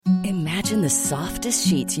Imagine the softest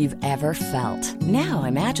sheets you've ever felt. Now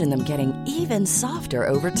imagine them getting even softer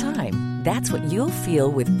over time. That's what you'll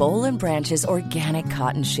feel with Boll & Branch's organic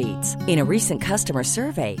cotton sheets. In a recent customer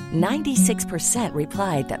survey, 96%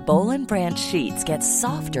 replied that Boll & Branch sheets get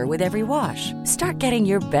softer with every wash. Start getting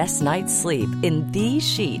your best night's sleep in these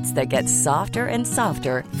sheets that get softer and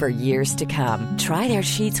softer for years to come. Try their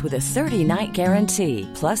sheets with a 30-night guarantee.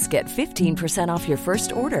 Plus, get 15% off your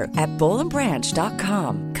first order at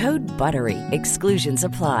bollandbranch.com. Code BUTTERY. Exclusions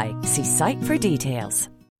apply. See site for details.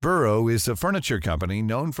 Burrow is a furniture company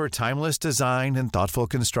known for timeless design and thoughtful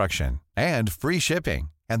construction, and free shipping,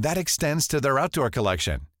 and that extends to their outdoor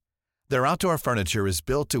collection. Their outdoor furniture is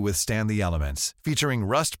built to withstand the elements, featuring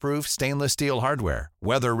rust-proof stainless steel hardware,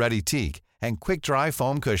 weather-ready teak, and quick-dry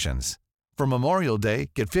foam cushions. For Memorial Day,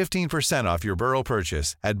 get 15% off your Burrow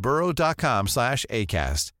purchase at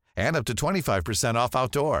burrow.com/ACAST, and up to 25% off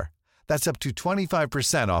outdoor. That's up to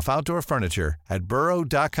 25% off outdoor furniture at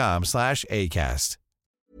burrow.com/ACAST.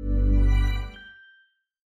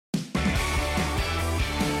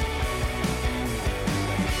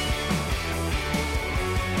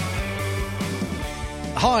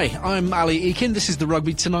 Hi, I'm Ali Eakin. This is the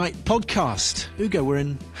Rugby Tonight podcast. Ugo, we're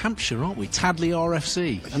in Hampshire, aren't we? Tadley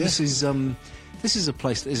RFC. And this is a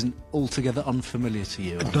place that isn't altogether unfamiliar to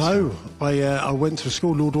you. No, I went to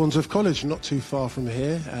school, Lord Wandsworth College, not too far from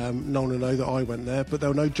here. No one will know that I went there, but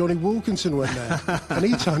they'll know Johnny Wilkinson went there. And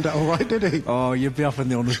he turned out all right, did he? Oh, you'll be up on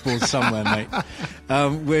the honours board somewhere, mate.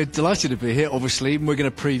 We're delighted to be here, obviously. We're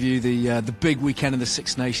going to preview the big weekend of the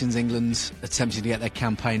Six Nations. England attempting to get their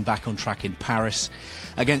campaign back on track in Paris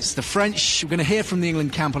against the French. We're going to hear from the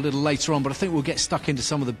England camp a little later on, but I think we'll get stuck into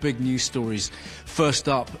some of the big news stories. First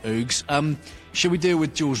up, Oogs. Should we deal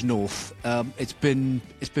with George North? It's been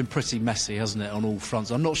pretty messy, hasn't it, on all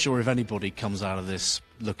fronts? I'm not sure if anybody comes out of this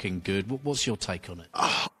looking good. What's your take on it?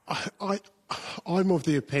 I'm of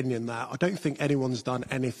the opinion that I don't think anyone's done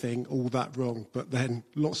anything all that wrong, but then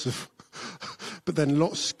lots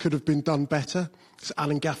could have been done better. So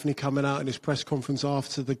Alan Gaffney coming out in his press conference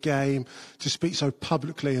after the game to speak so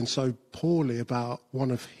publicly and so poorly about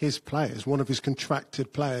one of his players, one of his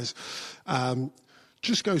contracted players.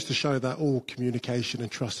 Just goes to show that all communication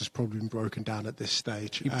and trust has probably been broken down at this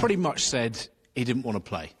stage. He pretty much said he didn't want to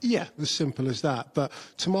play. Yeah, as simple as that. But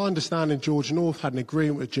to my understanding, George North had an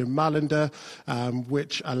agreement with Jim Mallender,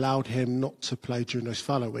 which allowed him not to play during those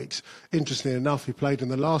fallow weeks. Interestingly enough, he played in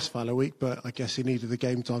the last fallow week, but I guess he needed the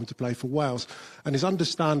game time to play for Wales. And it's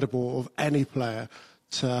understandable of any player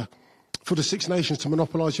for the Six Nations to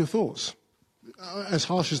monopolise your thoughts. As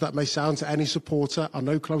harsh as that may sound to any supporter, I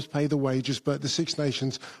know clubs pay the wages, but the Six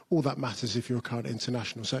Nations, all that matters if you're a current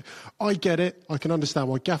international. So I get it. I can understand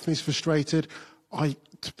why Gaffney's frustrated. To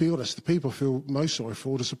be honest, the people feel most sorry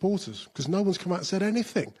for the supporters because no one's come out and said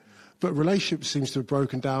anything. But relationship seems to have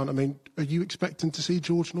broken down. I mean, are you expecting to see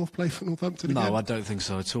George North play for Northampton again? No, I don't think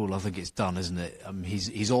so at all. I think it's done, isn't it?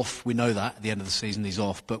 He's off. We know that at the end of the season he's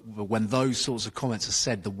off. But when those sorts of comments are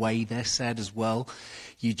said, the way they're said as well,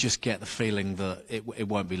 you just get the feeling that it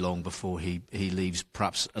won't be long before he leaves,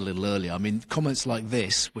 perhaps a little earlier. I mean, comments like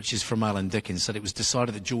this, which is from Alan Dickens, said it was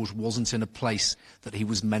decided that George wasn't in a place that he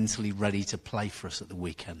was mentally ready to play for us at the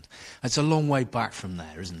weekend. It's a long way back from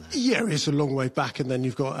there, isn't it? Yeah, it's a long way back. And then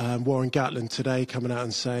you've got Warren Gatland today coming out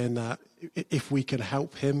and saying that if we can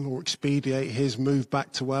help him or expedite his move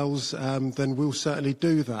back to Wales, then we'll certainly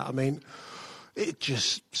do that. I mean, it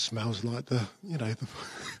just smells like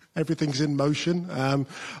everything's in motion.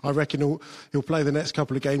 I reckon he'll play the next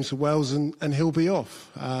couple of games for Wales and he'll be off.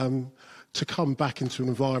 To come back into an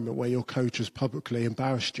environment where your coach has publicly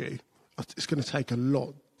embarrassed you, it's going to take a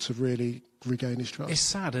lot to really regain his trust. It's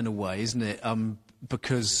sad in a way, isn't it?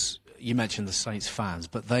 Because you mentioned the Saints fans,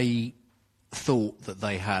 but they thought that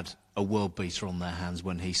they had a world beater on their hands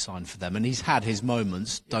when he signed for them, and he's had his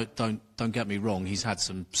moments. Don't get me wrong. He's had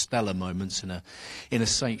some stellar moments in a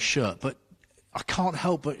Saints shirt, but I can't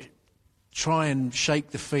help but try and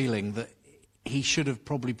shake the feeling that he should have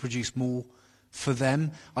probably produced more for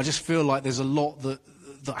them. I just feel like there's a lot that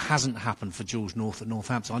hasn't happened for George North at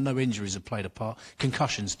Northampton. I know injuries have played a part,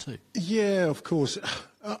 concussions too. Yeah, of course.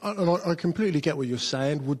 I completely get what you're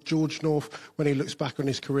saying. Would George North, when he looks back on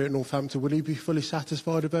his career at Northampton, would he be fully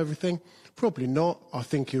satisfied with everything? Probably not. I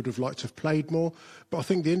think he would have liked to have played more. But I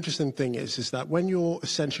think the interesting thing is that when you're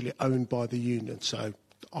essentially owned by the union, so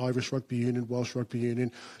Irish Rugby Union, Welsh Rugby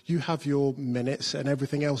Union, you have your minutes and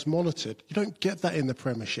everything else monitored. You don't get that in the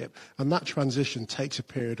Premiership, and that transition takes a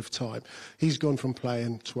period of time. He's gone from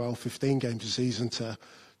playing 12, 15 games a season to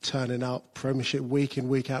turning out Premiership week in,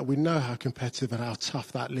 week out. We know how competitive and how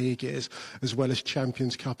tough that league is, as well as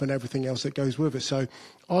Champions Cup and everything else that goes with it. So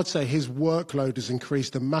I'd say his workload has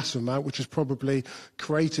increased a massive amount, which has probably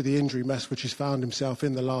created the injury mess which he's found himself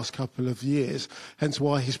in the last couple of years. Hence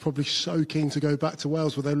why he's probably so keen to go back to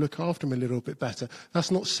Wales, where they'll look after him a little bit better.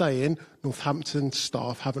 That's not saying Northampton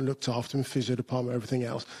staff haven't looked after him, physio department, everything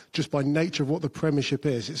else. Just by nature of what the Premiership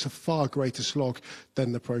is, it's a far greater slog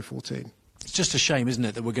than the Pro 14. It's just a shame, isn't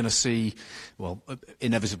it, that we're going to see, well,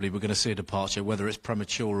 inevitably we're going to see a departure, whether it's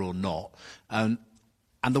premature or not.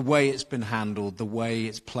 And the way it's been handled, the way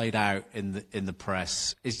it's played out in the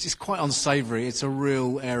press, is just quite unsavoury. It's a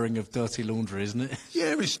real airing of dirty laundry, isn't it?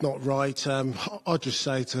 Yeah, it's not right. I'd just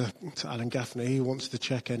say to Alan Gaffney, he wants to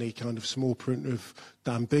check any kind of small print of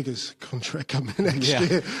Dan Biggar's contract coming next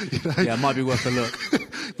year. You know? Yeah, it might be worth a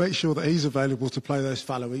look. Make sure that he's available to play those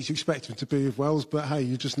fallow weeks. You expect him to be with Wales, but hey,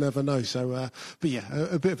 you just never know. So, but yeah,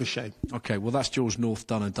 a bit of a shame. OK, well, that's George North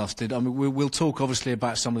done and dusted. I mean, we'll talk, obviously,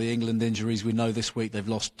 about some of the England injuries. We know this week they've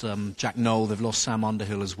lost Jack Nowell, they've lost Sam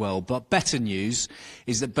Underhill as well. But better news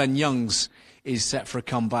is that Ben Youngs is set for a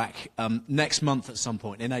comeback next month at some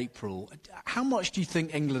point, in April. How much do you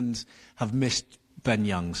think England have missed Ben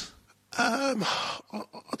Youngs? I'd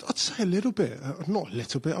say a little bit. Not a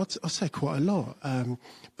little bit, I'd say quite a lot.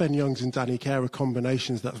 Ben Youngs and Danny Care are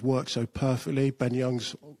combinations that's worked so perfectly. Ben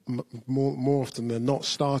Youngs more often than not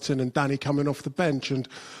starting, and Danny coming off the bench. And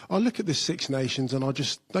I look at this Six Nations and I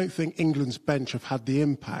just don't think England's bench have had the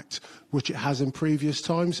impact which it has in previous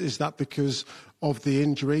times. Is that because of the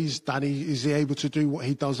injuries? Danny, is he able to do what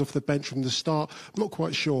he does off the bench from the start? I'm not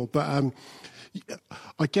quite sure, but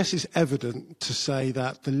I guess it's evident to say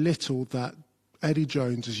that the little that Eddie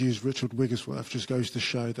Jones has used Richard Wigglesworth just goes to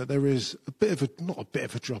show that there is a bit of not a bit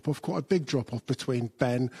of a drop-off, quite a big drop-off between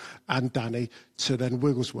Ben and Danny to then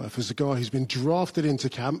Wigglesworth as a guy who's been drafted into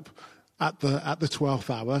camp at the 12th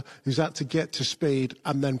hour, who's had to get to speed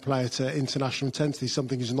and then play at international intensity,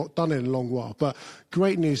 something he's not done in a long while. But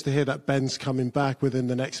great news to hear that Ben's coming back within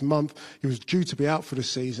the next month. He was due to be out for the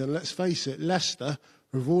season. Let's face it, Leicester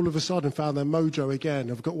have all of a sudden found their mojo again.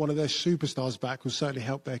 Have got one of their superstars back, will certainly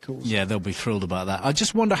help their cause. Yeah, they'll be thrilled about that. I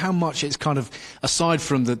just wonder how much it's kind of, aside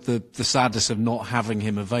from the sadness of not having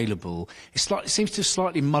him available, it seems to have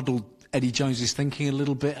slightly muddled Eddie Jones's thinking a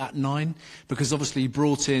little bit at 9, because obviously he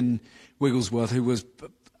brought in Wigglesworth, who was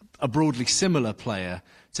a broadly similar player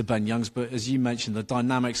to Ben Youngs, but as you mentioned, the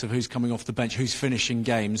dynamics of who's coming off the bench, who's finishing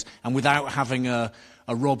games, and without having a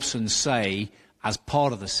Robson say as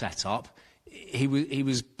part of the setup, he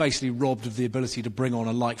was basically robbed of the ability to bring on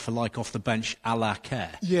a like-for-like off the bench a la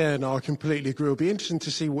Care. Yeah, no, I completely agree. It'll be interesting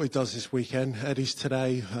to see what he does this weekend. Eddie's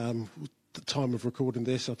today, the time of recording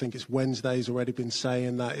this, I think it's Wednesday, he's already been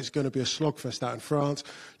saying that it's going to be a slogfest out in France,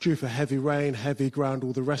 due for heavy rain, heavy ground,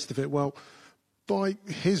 all the rest of it. Well, by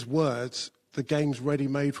his words, the game's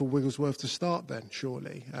ready-made for Wigglesworth to start then,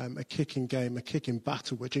 surely. A kicking game, a kicking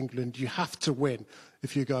battle, which England, you have to win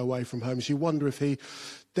if you go away from home. So you wonder if he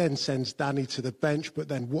then sends Danny to the bench, but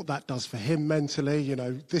then what that does for him mentally, you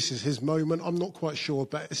know, this is his moment. I'm not quite sure,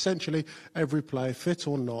 but essentially every player, fit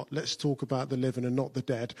or not, let's talk about the living and not the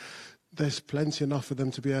dead. There's plenty enough for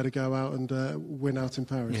them to be able to go out and win out in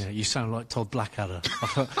Paris. Yeah, you sound like Todd Blackadder.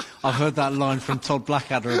 I've heard that line from Todd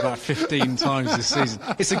Blackadder about 15 times this season.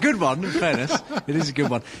 It's a good one, in fairness. It is a good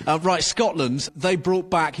one. Right, Scotland, they brought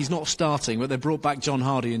back, he's not starting, but they brought back John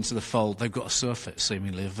Hardy into the fold. They've got a surfeit,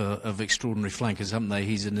 seemingly, of extraordinary flankers, haven't they?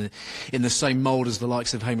 He's in the same mould as the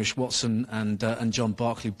likes of Hamish Watson and John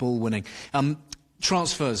Barclay, ball winning.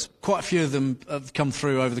 Transfers, quite a few of them have come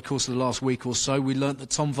through over the course of the last week or so. We learnt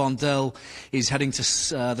that Tom Vandel is heading to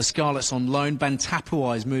the Scarlets on loan. Ben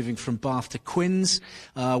Tapuai is moving from Bath to Quins.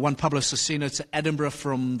 Juan Pablo Cecino to Edinburgh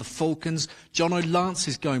from the Falcons. John O'Lance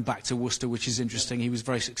is going back to Worcester, which is interesting. He was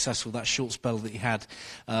very successful, that short spell that he had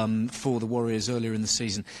for the Warriors earlier in the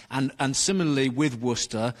season. And similarly with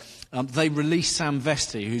Worcester, they released Sam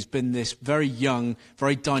Vesti, who's been this very young,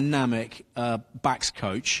 very dynamic backs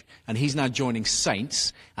coach, and he's now joining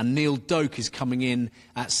Saints, and Neil Doak is coming in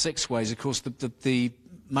at Sixways. Of course, the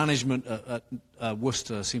management at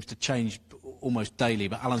Worcester seems to change almost daily,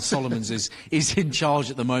 but Alan Solomons is in charge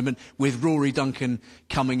at the moment, with Rory Duncan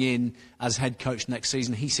coming in as head coach next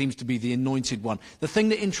season. He seems to be the anointed one. The thing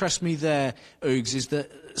that interests me there, Oogs, is that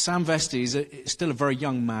Sam Vesti is still a very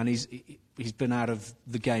young man. He's been out of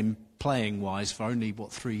the game playing-wise for only,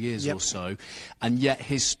 3 years or so, and yet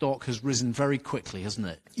his stock has risen very quickly, hasn't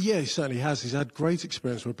it? Yeah, he certainly has. He's had great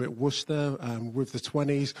experience with a bit Worcester, with the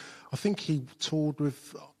 20s. I think he toured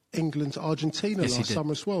with England to Argentina last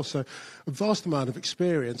summer as well. So a vast amount of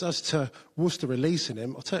experience. As to Worcester releasing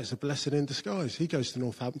him, I'll tell you, it's a blessing in disguise. He goes to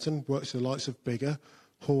Northampton, works with the likes of Biggar,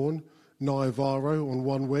 Horn, Naivaro on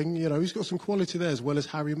one wing. You know, he's got some quality there, as well as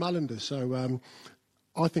Harry Mallender. So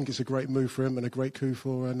I think it's a great move for him and a great coup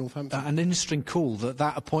for Northampton. An interesting call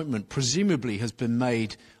that appointment presumably has been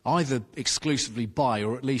made either exclusively by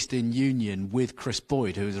or at least in union with Chris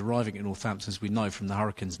Boyd, who is arriving at Northampton, as we know, from the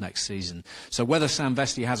Hurricanes next season. So whether Sam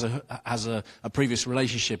Vesti has a previous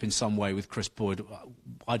relationship in some way with Chris Boyd,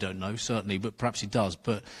 I don't know, certainly, but perhaps he does.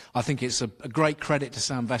 But I think it's a great credit to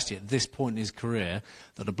Sam Vesti at this point in his career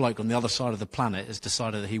that a bloke on the other side of the planet has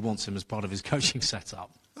decided that he wants him as part of his coaching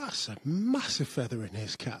setup. That's a massive feather in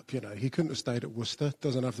his cap, you know. He couldn't have stayed at Worcester.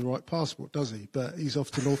 Doesn't have the right passport, does he? But he's off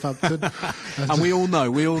to Northampton. And we all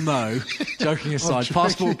know, joking aside,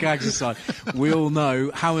 passport gags aside, we all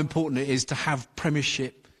know how important it is to have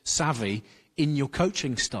Premiership savvy in your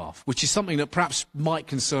coaching staff, which is something that perhaps might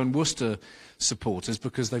concern Worcester supporters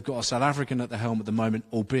because they've got a South African at the helm at the moment,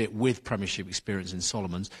 albeit with Premiership experience in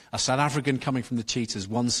Solomons, a South African coming from the Cheetahs,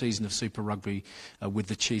 one season of Super Rugby with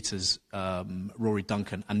the Cheetahs, Rory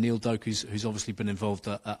Duncan, and Neil Doak, who's obviously been involved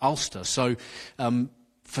at Ulster. So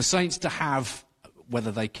for Saints to have,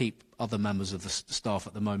 whether they keep other members of the staff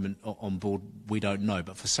at the moment on board, we don't know.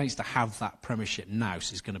 But for Saints to have that Premiership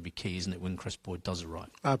nous is going to be key, isn't it, when Chris Boyd does arrive?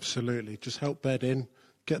 Absolutely. Just help bed in,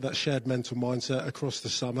 get that shared mental mindset across the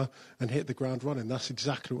summer and hit the ground running. That's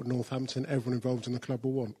exactly what Northampton, everyone involved in the club,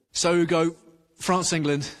 will want. So we go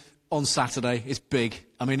France-England on Saturday. It's big.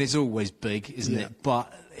 I mean, it's always big, isn't it?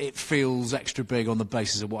 But it feels extra big on the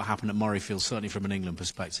basis of what happened at Murrayfield, certainly from an England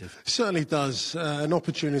perspective. Certainly does. An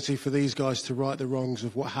opportunity for these guys to right the wrongs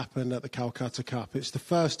of what happened at the Calcutta Cup. It's the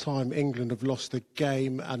first time England have lost a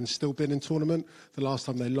game and still been in tournament. The last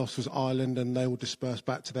time they lost was Ireland, and they all dispersed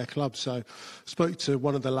back to their club. So I spoke to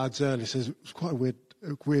one of the lads earlier, says it was quite a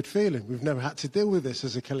weird feeling. We've never had to deal with this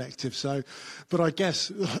as a collective. So, but I guess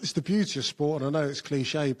it's the beauty of sport, and I know it's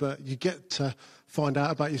cliche, but you get to find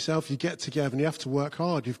out about yourself, you get together and you have to work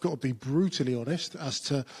hard. You've got to be brutally honest as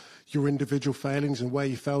to your individual failings and where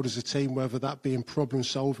you failed as a team, whether that be in problem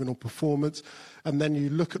solving or performance. And then you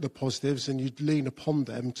look at the positives and you lean upon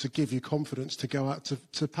them to give you confidence to go out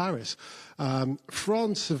to Paris.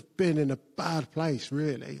 France have been in a bad place,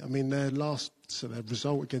 really. I mean, their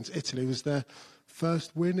result against Italy was their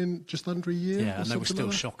first win in just under a year. Yeah, and they were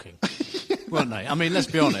still shocking. Weren't they? I mean, let's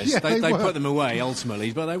be honest. They put them away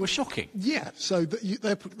ultimately, but they were shocking. Yeah, so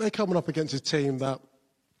they're coming up against a team that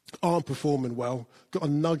aren't performing well. Got a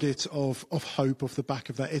nugget of hope off the back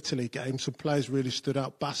of that Italy game. Some players really stood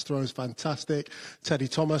out. Bastro's fantastic. Teddy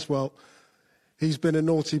Thomas, well, he's been a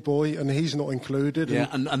naughty boy and he's not included. Yeah,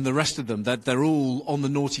 and the rest of them, they're all on the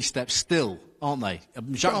naughty step still, aren't they?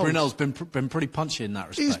 Jacques Brunel's been pretty punchy in that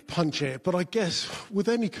respect. He's punchy, but I guess with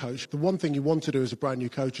any coach, the one thing you want to do as a brand new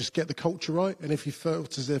coach is get the culture right. And if he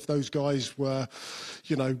felt as if those guys were,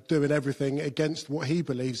 doing everything against what he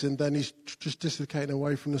believes in, then he's just dislocating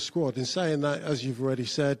away from the squad. In saying that, as you've already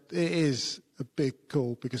said, it is a big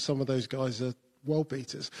call because some of those guys are world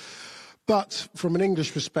beaters. But from an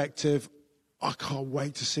English perspective, I can't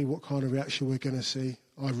wait to see what kind of reaction we're going to see.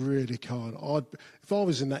 I really can't. If I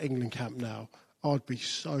was in that England camp now, I'd be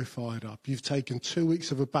so fired up. You've taken 2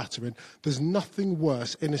 weeks of a battering. There's nothing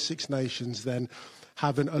worse in a Six Nations than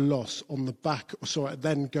having a loss on the back,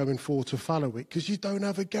 then going forward to Fallow Week, because you don't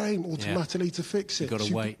have a game automatically to fix it. You've got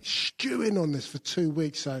to wait. Stewing on this for 2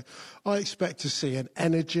 weeks. So I expect to see an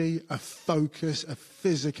energy, a focus, a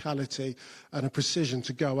physicality and a precision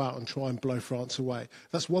to go out and try and blow France away.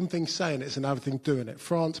 That's one thing saying it, it's another thing doing it.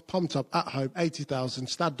 France pumped up at home, 80,000,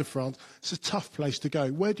 Stade de France. It's a tough place to go.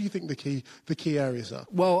 Where do you think the key areas are?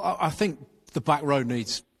 Well, I think the back row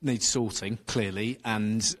needs sorting, clearly,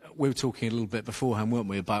 and we were talking a little bit beforehand, weren't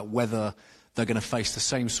we, about whether they're going to face the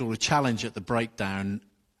same sort of challenge at the breakdown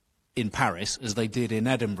in Paris as they did in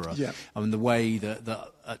Edinburgh. Yeah. I mean, the way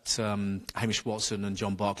that Hamish Watson and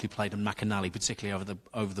John Barclay played and McAnally, particularly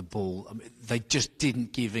over the ball, I mean, they just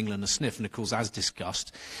didn't give England a sniff. And of course, as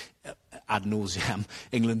discussed ad nauseam,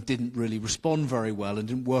 England didn't really respond very well and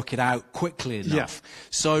didn't work it out quickly enough. Yeah.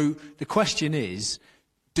 So the question is,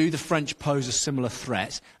 do the French pose a similar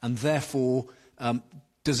threat, and therefore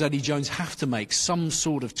does Eddie Jones have to make some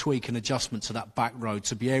sort of tweak and adjustment to that back row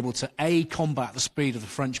to be able to A, combat the speed of the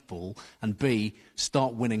French ball, and B,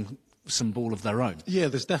 start winning some ball of their own. Yeah,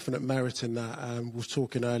 there's definite merit in that. We were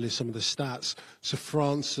talking earlier, some of the stats. So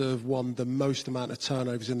France have won the most amount of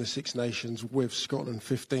turnovers in the Six Nations, with Scotland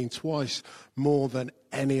 15, twice more than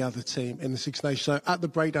any other team in the Six Nations. So at the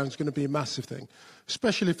breakdown, it's going to be a massive thing,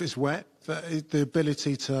 especially if it's wet. The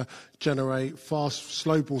ability to generate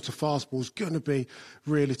slow ball to fast ball is going to be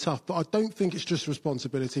really tough. But I don't think it's just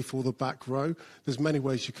responsibility for the back row. There's many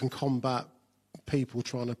ways you can combat people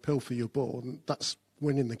trying to pilfer your ball, and that's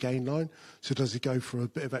winning the gain line. So does he go for a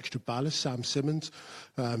bit of extra ballast? Sam Simmons,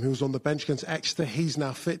 who was on the bench against Exeter, he's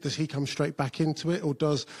now fit. Does he come straight back into it? Or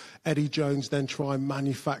does Eddie Jones then try and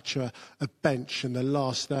manufacture a bench in the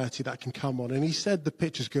last 30 that can come on? And he said the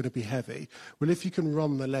pitch is going to be heavy. Well, if you can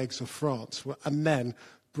run the legs of France and then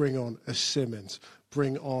bring on a Simmons,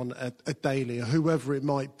 bring on a Daly, or whoever it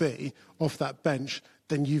might be off that bench,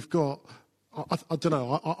 then you've got... I don't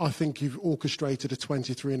know. I think you've orchestrated a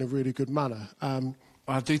 23 in a really good manner.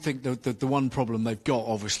 I do think the one problem they've got,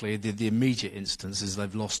 obviously, the immediate instance is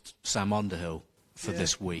they've lost Sam Underhill for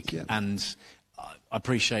this week. Yeah. And I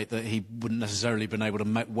appreciate that he wouldn't necessarily been able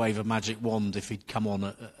to wave a magic wand if he'd come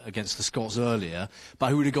on against the Scots earlier, but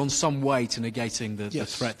he would have gone some way to negating the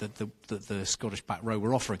threat that the Scottish back row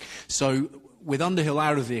were offering. So with Underhill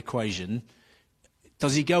out of the equation,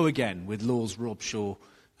 does he go again with Laws, Robshaw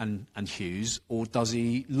and Hughes, or does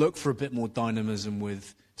he look for a bit more dynamism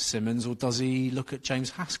with Simmons, or does he look at James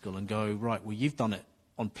Haskell and go, right, well, you've done it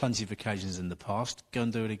on plenty of occasions in the past, go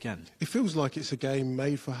and do it again? It feels like it's a game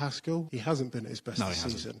made for Haskell. He hasn't been at his best this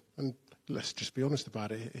season. And let's just be honest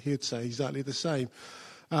about it, he'd say exactly the same.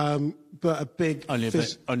 But a big... Only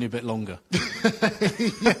a bit longer.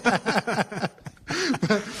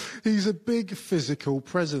 But he's a big physical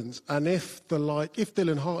presence. And if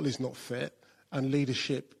Dylan Hartley's not fit, and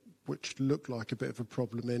leadership, which looked like a bit of a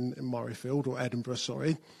problem in Murrayfield, or Edinburgh,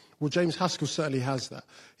 sorry. Well, James Haskell certainly has that.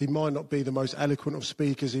 He might not be the most eloquent of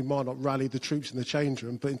speakers, he might not rally the troops in the change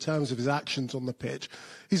room, but in terms of his actions on the pitch,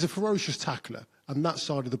 he's a ferocious tackler. And that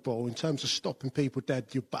side of the ball, in terms of stopping people dead,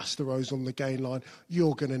 your Bastareaus on the gain line,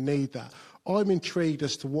 you're going to need that. I'm intrigued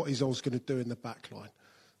as to what he's always going to do in the back line.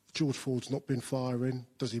 George Ford's not been firing.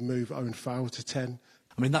 Does he move Owen Farrell to 10?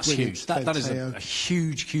 I mean, that's huge. That is a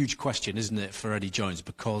huge, huge question, isn't it, for Eddie Jones?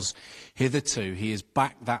 Because hitherto he has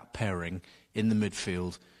backed that pairing in the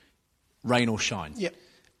midfield, rain or shine. Yep.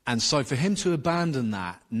 And so for him to abandon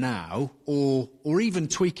that now, or even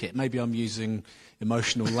tweak it, maybe I'm using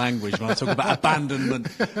emotional language when I talk about abandonment,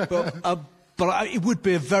 but it would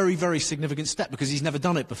be a very, very significant step because he's never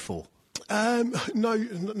done it before. No,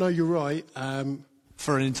 you're right.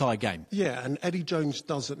 For an entire game. Yeah, and Eddie Jones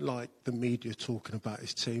doesn't like the media talking about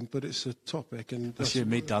his team, but it's a topic. And that's you and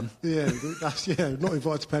me done. Yeah, not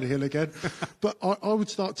invited to Penny Hill again. But I would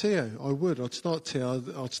start Theo. I'd start Theo,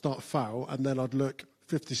 I'd start Farrell, and then I'd look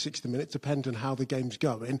 50, 60 minutes, depending on how the game's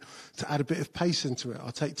going, to add a bit of pace into it.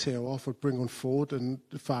 I'd take Theo off, I'd bring on Ford and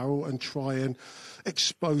Farrell and try and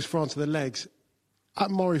expose France to the legs. At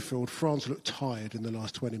Murrayfield, France looked tired in the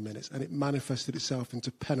last 20 minutes, and it manifested itself into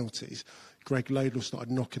penalties. Greg Laidlaw started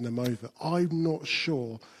knocking them over. I'm not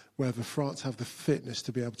sure whether France have the fitness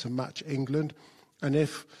to be able to match England. And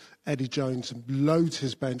if Eddie Jones loads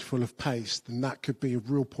his bench full of pace, then that could be a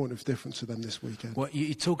real point of difference for them this weekend. Well,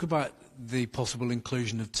 you talk about the possible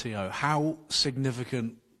inclusion of Theo. How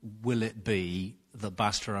significant will it be that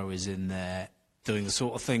Bastareaud is in there doing the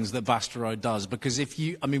sort of things that Bastareaud does? Because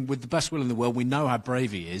with the best will in the world, we know how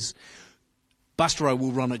brave he is. Bastareaud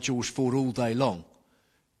will run at George Ford all day long.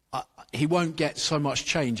 He won't get so much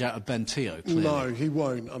change out of Ben Theo, clearly. No, he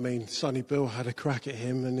won't. I mean, Sonny Bill had a crack at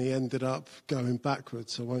him and he ended up going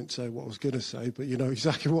backwards. I won't say what I was going to say, but you know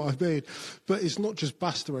exactly what I mean. But it's not just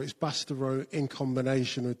Bastareaud, it's Bastareaud in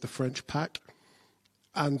combination with the French pack.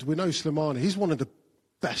 And we know Slimani, he's one of the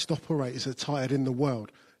best operators at tired in the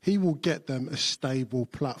world. He will get them a stable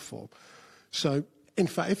platform. So, in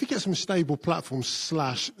fact, if he gets them a stable platform /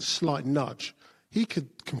 slight nudge, he could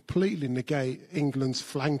completely negate England's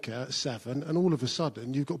flanker at 7, and all of a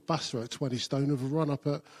sudden you've got Bastareaud at 20 stone with a run-up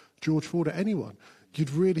at George Ford at anyone. You'd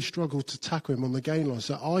really struggle to tackle him on the gain line.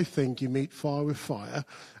 So I think you meet fire with fire,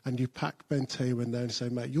 and you pack Ben Theo in there and say,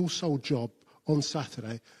 mate, your sole job on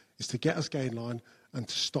Saturday is to get us gain line and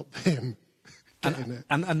to stop him getting it.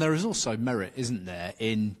 And there is also merit, isn't there,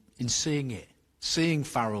 in seeing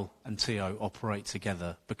Farrell and Theo operate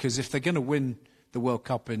together. Because if they're going to win the World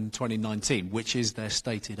Cup in 2019, which is their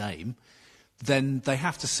stated aim, then they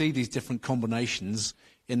have to see these different combinations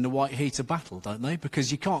in the white heat of battle, don't they?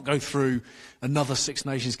 Because you can't go through another Six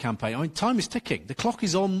Nations campaign. I mean, time is ticking. The clock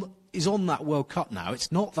is on that World Cup now.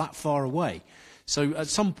 It's not that far away. So at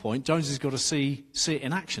some point, Jones has got to see it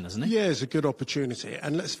in action, hasn't he? Yeah, it's a good opportunity.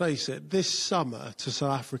 And let's face it, this summer to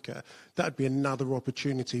South Africa, that'd be another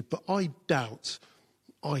opportunity. But I doubt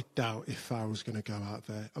if Farrell's going to go out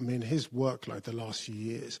there. I mean, his workload the last few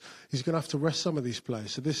years, he's going to have to rest some of these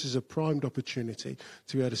players. So this is a primed opportunity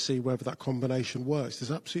to be able to see whether that combination works.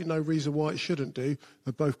 There's absolutely no reason why it shouldn't do.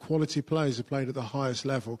 They're both quality players who played at the highest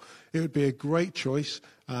level. It would be a great choice,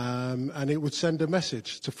 and it would send a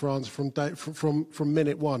message to France from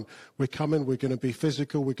minute one. We're coming, we're going to be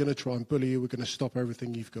physical, we're going to try and bully you, we're going to stop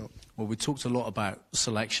everything you've got. Well, we talked a lot about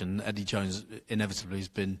selection. Eddie Jones inevitably has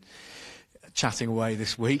been chatting away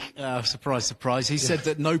this week. Surprise, surprise. He said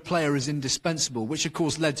that no player is indispensable, which of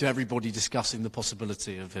course led to everybody discussing the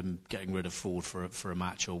possibility of him getting rid of Ford for a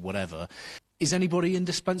match or whatever. Is anybody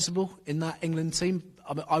indispensable in that England team?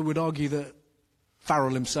 I mean, I would argue that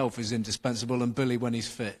Farrell himself is indispensable and Billy when he's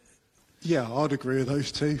fit. Yeah, I'd agree with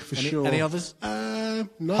those two for sure. Any others? No.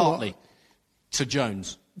 Hartley to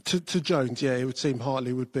Jones. To Jones, yeah, it would seem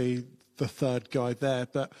Hartley would be the third guy there,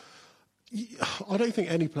 but I don't think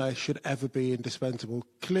any player should ever be indispensable.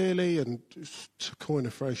 Clearly, and to coin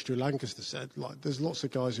a phrase Stu Lancaster said, like, there's lots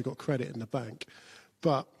of guys who got credit in the bank.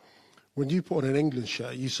 But when you put on an England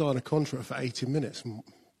shirt, you sign a contract for 80 minutes, and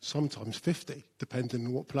sometimes 50, depending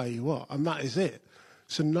on what player you are. And that is it.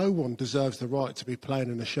 So no one deserves the right to be playing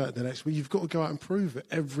in a shirt the next week. You've got to go out and prove it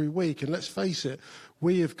every week. And let's face it,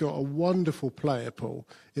 we have got a wonderful player pool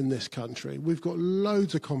in this country. We've got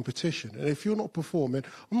loads of competition. And if you're not performing,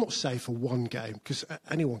 I'm not saying for one game, because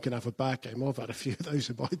anyone can have a bad game. I've had a few of those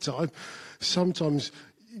in my time. Sometimes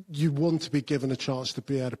you want to be given a chance to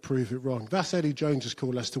be able to prove it wrong. That's Eddie Jones's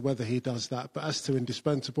call as to whether he does that. But as to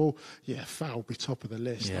indispensable, yeah, Farrell will be top of the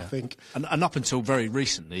list, I think. And up until very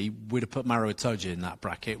recently, we'd have put Maro Itoje in that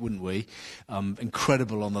bracket, wouldn't we?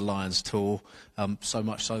 Incredible on the Lions tour, so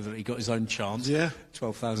much so that he got his own chance. Yeah.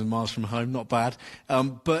 12,000 miles from home, not bad.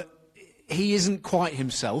 But he isn't quite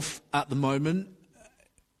himself at the moment.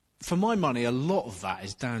 For my money, a lot of that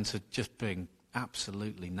is down to just being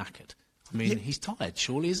absolutely knackered. I mean, he's tired,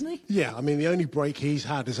 surely, isn't he? Yeah, I mean, the only break he's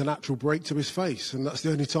had is an actual break to his face, and that's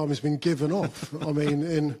the only time he's been given off. I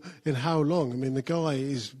mean, in how long? I mean, the guy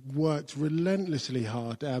has worked relentlessly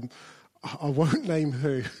hard. I won't name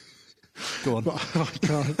who. Go on. But I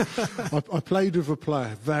can't. I played with a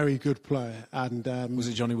player, very good player. And was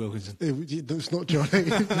it Johnny Wilkinson? It was not Johnny.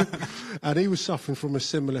 And he was suffering from a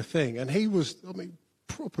similar thing. And he was, I mean,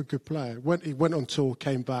 proper good player. He went on tour,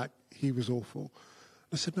 came back, he was awful.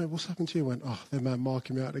 I said, mate, what's happened to you? He went, they're man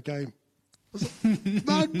marking me out of the game. I was like,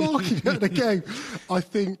 man marking out of the game. I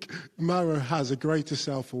think Maro has a greater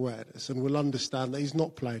self-awareness and will understand that he's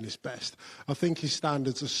not playing his best. I think his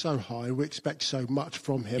standards are so high, we expect so much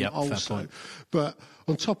from him also. But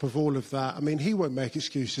on top of all of that, I mean, he won't make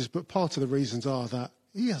excuses, but part of the reasons are that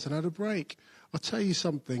he hasn't had a break. I'll tell you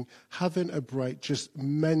something, having a break just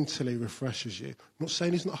mentally refreshes you. I'm not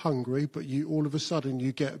saying he's not hungry, but you all of a sudden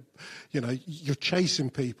you get, you're chasing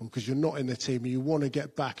people because you're not in the team and you want to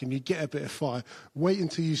get back and you get a bit of fire. Wait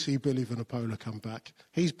until you see Billy Vunipola come back.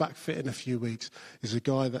 He's back fit in a few weeks. He's a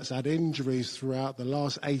guy that's had injuries throughout the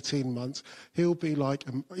last 18 months. He'll be like,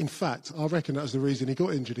 in fact, I reckon that's the reason he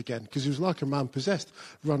got injured again, because he was like a man possessed,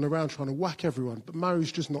 running around trying to whack everyone. But Maro's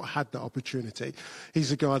just not had that opportunity.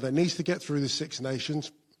 He's a guy that needs to get through the Six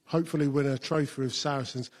Nations, hopefully win a trophy with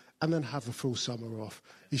Saracens, and then have a full summer off.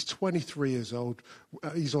 He's 23 years old.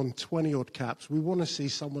 He's on 20-odd caps. We want to see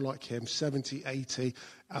someone like him, 70, 80,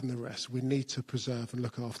 and the rest. We need to preserve and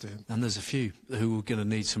look after him. And there's a few who are going to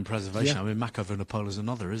need some preservation. Yeah. I mean, Mako Vunipola's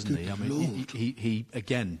another, isn't he? I mean, he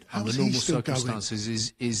again, under normal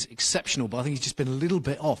circumstances, is exceptional, but I think he's just been a little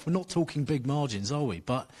bit off. We're not talking big margins, are we?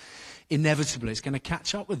 But inevitably, it's going to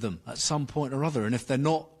catch up with them at some point or other. And if they're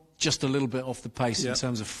not just a little bit off the pace in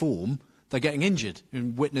terms of form, they're getting injured.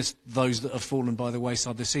 And witness those that have fallen by the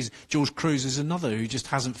wayside this season. George Cruz is another who just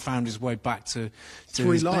hasn't found his way back to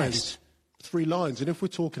his best. 3 lines. And if we're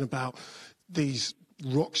talking about these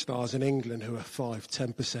rock stars in England who are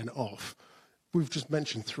 5-10% off, we've just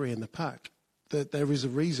mentioned 3 in the pack. That there is a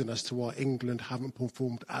reason as to why England haven't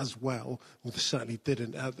performed as well, or they certainly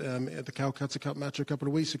didn't at the Calcutta Cup match a couple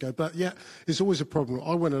of weeks ago. But yeah, it's always a problem.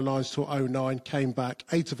 I went to Lions Tour 09, came back,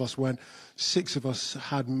 8 of us went, 6 of us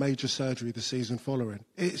had major surgery the season following.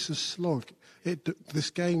 It's a slog.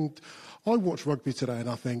 This game, I watch rugby today and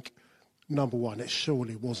I think, number one, it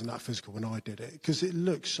surely wasn't that physical when I did it, because it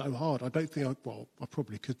looks so hard. I don't think I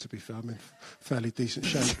probably could, to be fair. I'm in fairly decent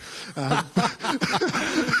shape.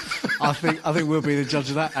 I think we'll be the judge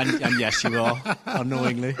of that, and yes, you are,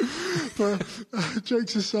 annoyingly. But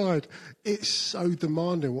jokes aside, it's so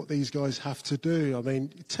demanding what these guys have to do. I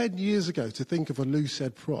mean, 10 years ago, to think of a loose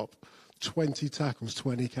head prop, 20 tackles,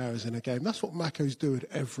 20 carries in a game. That's what Mako's doing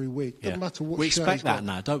every week. Doesn't matter what we shirt expect he's got. that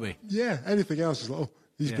now, don't we? Yeah, anything else is like,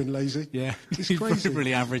 he's been lazy. Yeah, It's he's crazy.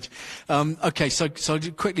 really average. Okay, so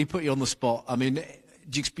to quickly put you on the spot, I mean,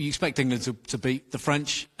 do you expect England to beat the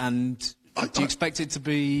French, and do you expect it to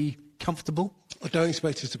be comfortable? I don't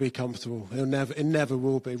expect it to be comfortable. It never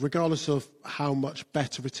will be, regardless of how much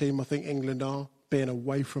better a team I think England are. Being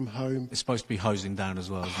away from home, It's supposed to be hosing down as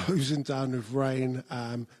well, isn't it? hosing down with rain,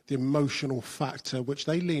 the emotional factor which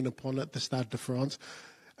they lean upon at the Stade de France,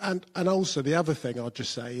 and also the other thing I'd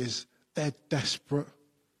just say is they're desperate.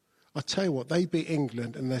 I tell you what, they beat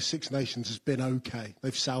England and their Six Nations has been okay.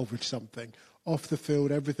 They've salvaged something. Off the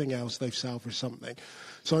field, everything else, they've salvaged something.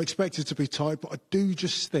 So I expect it to be tight, but I do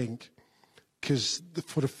just think, because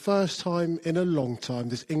for the first time in a long time,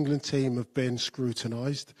 this England team have been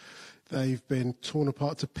scrutinised. They've been torn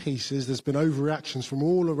apart to pieces. There's been overreactions from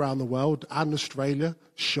all around the world and Australia.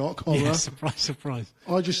 Shock, horror. Yeah, surprise, surprise.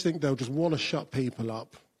 I just think they'll just want to shut people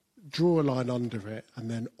up, draw a line under it,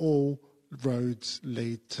 and then all roads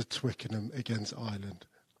lead to Twickenham against Ireland.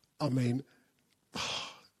 I mean,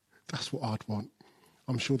 that's what I'd want.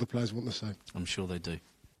 I'm sure the players want the same. I'm sure they do.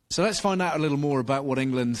 So let's find out a little more about what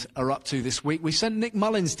England are up to this week. We sent Nick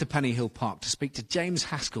Mullins to Pennyhill Park to speak to James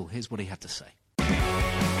Haskell. Here's what he had to say.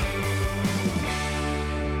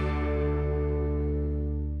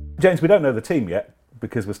 James, we don't know the team yet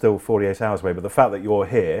because we're still 48 hours away, but the fact that you're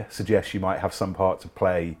here suggests you might have some part to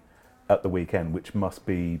play at the weekend, which must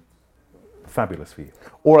be fabulous for you.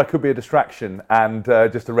 Or I could be a distraction and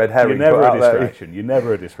just a red herring. You're never put a out distraction. There. You're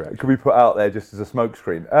never a distraction. It could be put out there just as a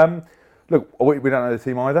smokescreen. Look, we don't know the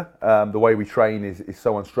team either. The way we train is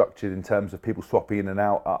so unstructured in terms of people swapping in and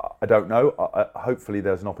out. I don't know. Hopefully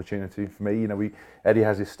there's an opportunity for me. You know, Eddie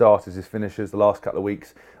has his starters, his finishers. The last couple of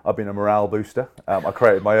weeks, I've been a morale booster. I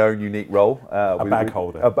created my own unique role. A bag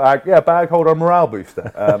holder. A bag holder, a morale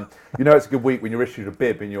booster. You know, it's a good week when you're issued a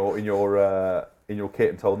bib in your kit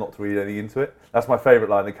and told not to read anything into it. That's my favourite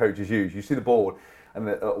line the coaches use. You see the board, and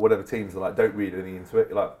whatever teams are like, don't read anything into it.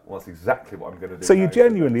 You're like, well, that's exactly what I'm going to do. So you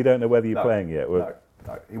genuinely don't know whether you're playing yet? No.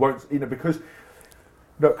 He won't, because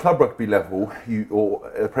at club rugby level, or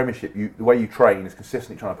a Premiership, the way you train is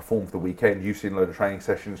consistently trying to perform for the weekend. You've seen a load of training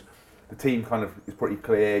sessions. The team kind of is pretty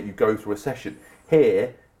clear. You go through a session.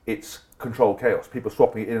 Here, it's controlled chaos. People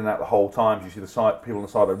swapping it in and out the whole time. You see people on the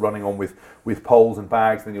side are running on with poles and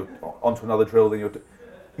bags. Then you're onto another drill. Then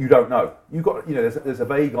you don't know. There's a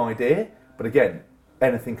vague idea, but again,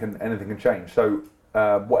 anything can change. So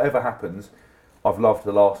whatever happens, I've loved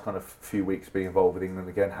the last kind of few weeks being involved with England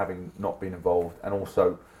again, having not been involved, and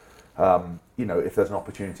also if there's an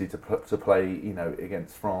opportunity to play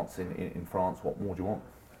against France in France, what more do you want?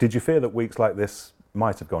 Did you fear that weeks like this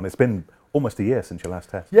might have gone? It's been almost a year since your last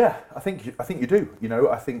test. Yeah, I think you do.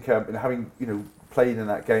 I think having played in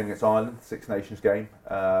that game against Ireland, Six Nations game,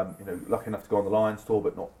 lucky enough to go on the Lions tour,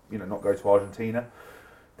 but not go to Argentina.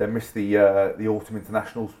 Then missed the autumn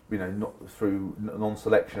internationals, not through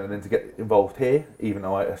non-selection, and then to get involved here, even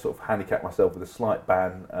though I sort of handicapped myself with a slight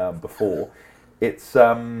ban before. It's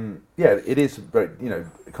it is very,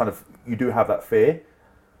 kind of, you do have that fear.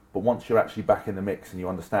 But once you're actually back in the mix and you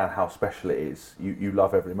understand how special it is, you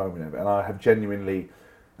love every moment of it. And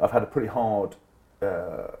I've had a pretty hard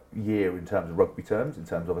year in terms of rugby terms, in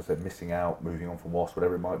terms of, as I said, missing out, moving on from Wasps,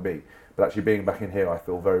 whatever it might be. But actually being back in here, I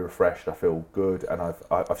feel very refreshed, I feel good, and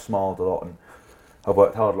I've smiled a lot, and I've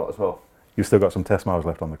worked hard a lot as well. You've still got some test miles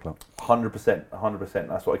left on the clock. 100%.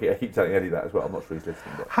 That's what I keep telling Eddie that as well. I'm not sure he's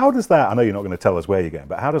listening. But. How does that, I know you're not going to tell us where you're going,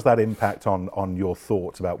 but how does that impact on your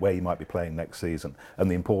thoughts about where you might be playing next season and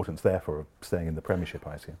the importance therefore of staying in the Premiership,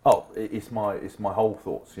 I assume? Oh, it's my whole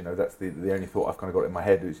thoughts. That's the only thought I've kind of got in my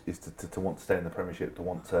head is to want to stay in the Premiership, to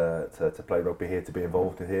want to play rugby here, to be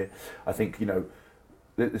involved in here. I think,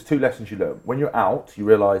 there's two lessons you learn. When you're out, you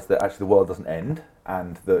realise that actually the world doesn't end,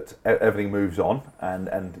 and that everything moves on,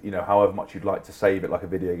 and however much you'd like to save it like a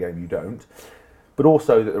video game, you don't. But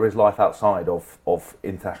also that there is life outside of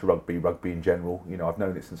international rugby in general. I've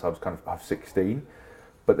known it since I was 16.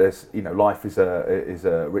 But there's, life is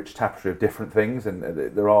a rich tapestry of different things, and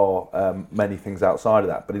there are many things outside of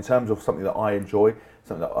that. But in terms of something that I enjoy,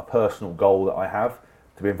 a personal goal that I have,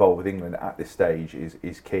 to be involved with England at this stage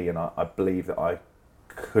is key, and I believe that I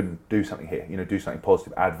can do something here. Do something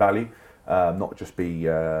positive, add value. not just be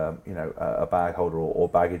a bag holder or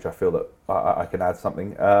baggage. I feel that I can add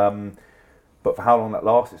something. But for how long that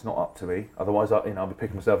lasts, it's not up to me. Otherwise, I'll be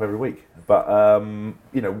picking myself every week. But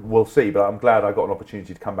we'll see. But I'm glad I got an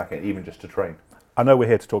opportunity to come back in, even just to train. I know we're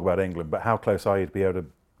here to talk about England, but how close are you to be able to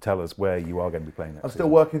tell us where you are going to be playing next I'm still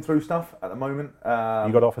season? working through stuff at the moment.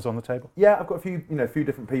 You got offers on the table? Yeah, I've got a few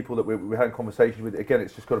different people that we had conversations with. Again,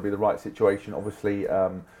 it's just got to be the right situation. Obviously,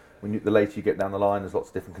 the later you get down the line, there's lots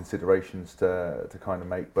of different considerations to kind of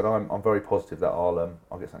make. But I'm very positive that I'll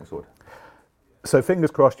get something sorted. So fingers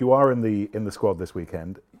crossed, you are in the squad this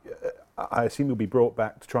weekend. I assume you'll be brought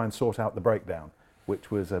back to try and sort out the breakdown,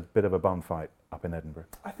 which was a bit of a bum fight up in Edinburgh.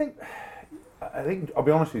 I think I'll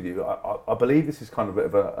be honest with you. I believe this is kind of a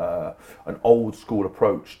bit of an old school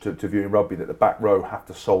approach to viewing rugby, that the back row have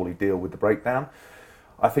to solely deal with the breakdown.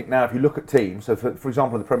 I think now, if you look at teams, so for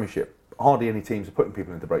example in the Premiership, hardly any teams are putting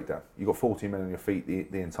people into breakdown. You've got 14 men on your feet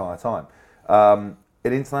the entire time.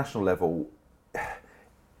 At international level,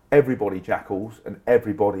 everybody jackals, and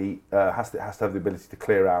everybody has to have the ability to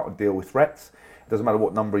clear out and deal with threats. It doesn't matter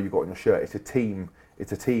what number you've got on your shirt. It's a team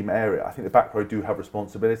area. I think the back row do have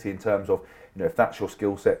responsibility in terms of, if that's your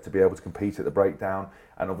skill set, to be able to compete at the breakdown.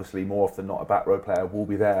 And obviously, more often than not, a back row player will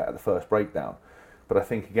be there at the first breakdown. But I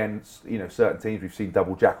think against certain teams, we've seen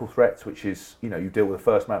double jackal threats, which is you deal with the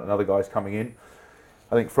first man and other guys coming in.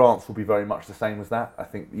 I think France will be very much the same as that. I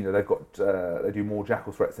think they've got they do more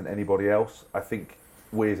jackal threats than anybody else. I think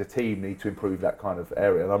we as a team need to improve that kind of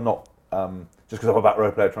area. And I'm not just because I'm a back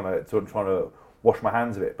row player trying to wash my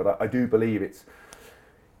hands of it, but I do believe it's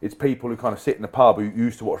people who kind of sit in the pub who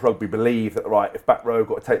used to watch rugby believe that, right, if back row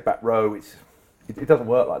got to take back row, it doesn't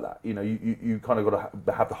work like that. You kind of got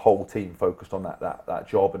to have the whole team focused on that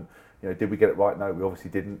job. And did we get it right? No, we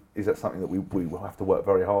obviously didn't. Is that something that we will have to work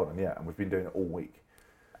very hard on? Yeah, and we've been doing it all week.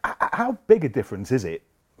 How big a difference is it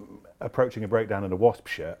approaching a breakdown in a Wasp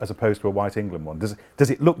shirt as opposed to a White England one? Does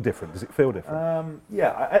it look different? Does it feel different?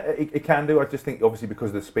 It can do. I just think obviously because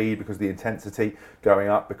of the speed, because of the intensity going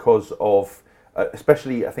up, because of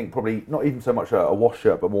especially I think probably not even so much a Wasp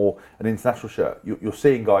shirt, but more an international shirt. You're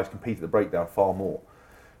seeing guys compete at the breakdown far more.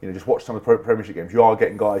 Just watch some of the Premiership games. You are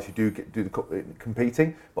getting guys who do the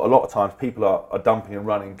competing, but a lot of times people are dumping and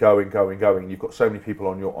running, going. You've got so many people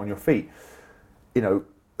on your feet.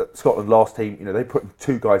 Scotland last team, they put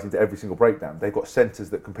 2 guys into every single breakdown. They've got centres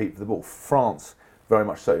that compete for the ball. France, very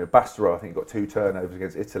much so. Bastareaud, I think, got 2 turnovers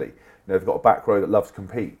against Italy. They've got a back row that loves to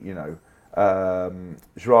compete. Gerardo,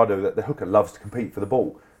 the hooker, loves to compete for the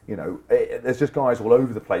ball. There's just guys all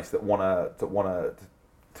over the place that want to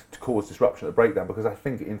cause disruption at the breakdown, because I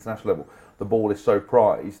think at international level the ball is so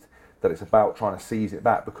prized that it's about trying to seize it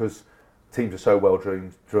back, because teams are so well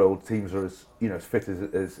drilled, teams are as fit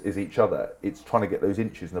as each other. It's trying to get those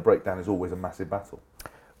inches, and the breakdown is always a massive battle.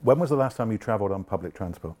 When was the last time you travelled on public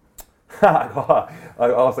transport? I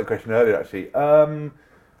asked that question earlier actually.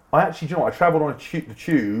 I travelled on the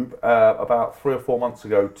tube about 3 or 4 months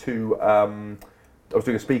ago to. I was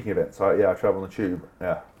doing a speaking event, so I travelled on the tube.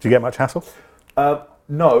 Yeah. Do you get much hassle?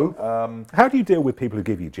 No. How do you deal with people who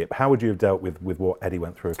give you jip? How would you have dealt with what Eddie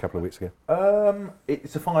went through a couple of weeks ago?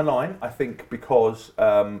 It's a fine line, I think, because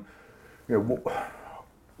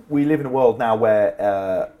we live in a world now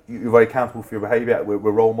where you're very accountable for your behaviour. We're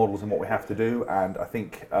role models in what we have to do, and I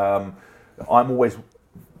think I'm always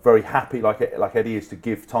very happy, like Eddie is, to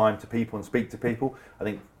give time to people and speak to people. I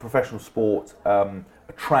think professional sport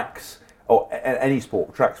attracts, or any sport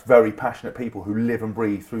attracts, very passionate people who live and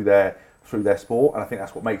breathe through their sport, and I think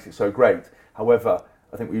that's what makes it so great. However,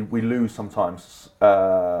 I think we lose sometimes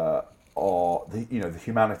the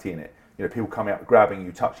humanity in it. People coming up, grabbing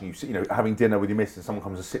you, touching you, having dinner with your missus, and someone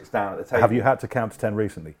comes and sits down at the table. Have you had to count to 10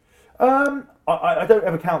 recently? I don't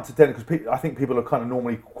ever count to 10 because I think people are kind of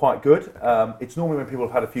normally quite good. It's normally when people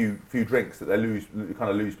have had a few drinks that they lose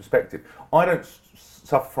perspective. I don't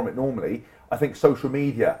suffer from it normally. I think social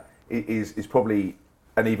media is probably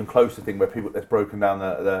an even closer thing where that's broken down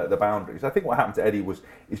the boundaries. I think what happened to Eddie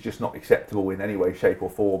is just not acceptable in any way, shape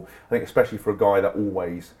or form. I think especially for a guy that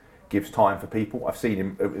always gives time for people. I've seen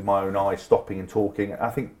him with my own eyes stopping and talking. I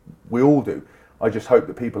think we all do. I just hope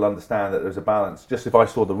that people understand that there's a balance. Just if I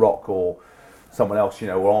saw The Rock or someone else,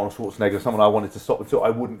 or Arnold Schwarzenegger, someone I wanted to stop and talk, I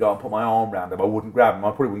wouldn't go and put my arm around them. I wouldn't grab them.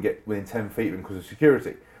 I probably wouldn't get within 10 feet of him because of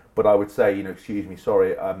security. But I would say, excuse me,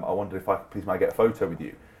 sorry, I wonder if please may I get a photo with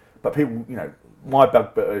you. But people, my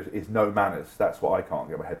bugbear is no manners. That's what I can't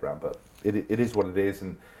get my head around. But it is what it is,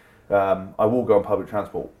 and I will go on public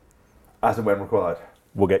transport as and when required.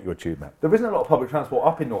 We'll get you a tube map. There isn't a lot of public transport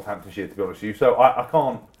up in Northamptonshire, to be honest with you, so I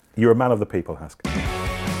can't. You're a man of the people, Haskell.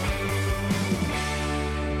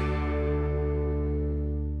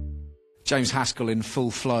 James Haskell in full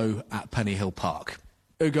flow at Pennyhill Park.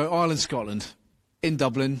 Ugo, Ireland-Scotland, in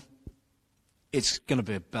Dublin, it's going to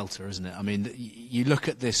be a belter, isn't it? I mean, you look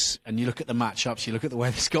at this and you look at the matchups, you look at the way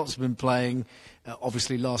the Scots have been playing,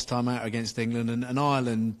 obviously last time out against England, and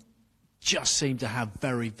Ireland just seem to have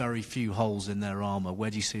very, very few holes in their armour.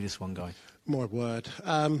 Where do you see this one going? My word.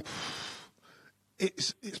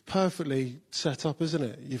 It's perfectly set up, isn't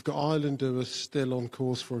it? You've got Ireland who are still on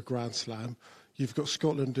course for a Grand Slam. You've got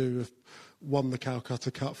Scotland who have won the Calcutta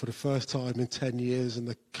Cup for the first time in 10 years, and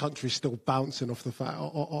the country's still bouncing off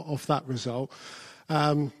that result.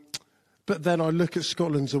 But then I look at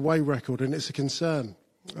Scotland's away record, and it's a concern.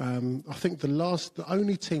 I think the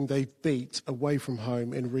only team they've beat away from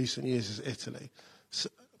home in recent years is Italy. So,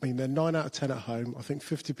 I mean, they're 9 out of 10 at home. I think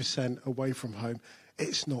 50% away from home.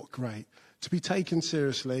 It's not great. To be taken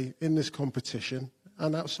seriously in this competition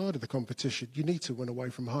and outside of the competition, you need to win away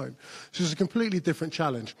from home. So it's a completely different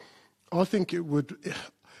challenge. I think it would...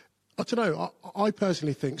 I don't know. I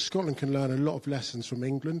personally think Scotland can learn a lot of lessons from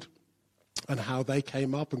England and how they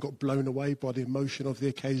came up and got blown away by the emotion of the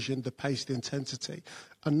occasion, the pace, the intensity,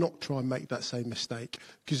 and not try and make that same mistake.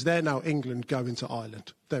 Because they're now England going to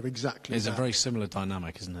Ireland. They're exactly It's that. a very similar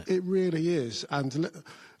dynamic, isn't it? It really is. And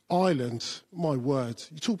Ireland, my word,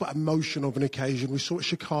 you talk about emotion of an occasion. We saw it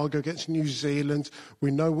Chicago against New Zealand.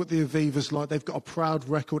 We know what the Aviva's like. They've got a proud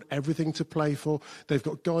record, everything to play for. They've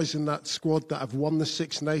got guys in that squad that have won the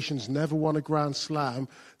Six Nations, never won a Grand Slam.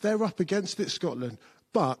 They're up against it, Scotland.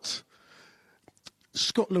 But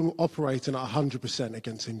Scotland operating at 100%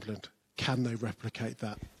 against England. Can they replicate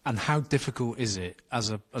that? And how difficult is it, as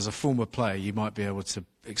a former player, you might be able to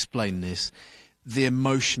explain this, the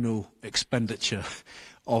emotional expenditure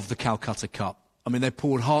of the Calcutta Cup? I mean, they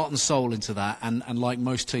poured heart and soul into that, and like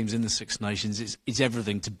most teams in the Six Nations, it's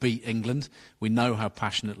everything to beat England. We know how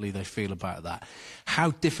passionately they feel about that.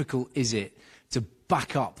 How difficult is it to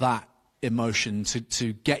back up that emotion,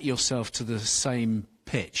 to get yourself to the same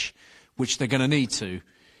pitch, which they're going to need to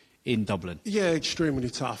in Dublin? Yeah, extremely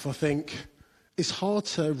tough. I think it's hard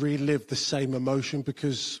to relive the same emotion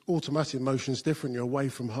because automatic emotion is different. You're away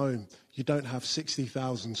from home. You don't have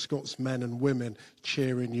 60,000 Scots men and women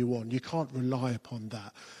cheering you on. You can't rely upon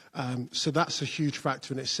that. So that's a huge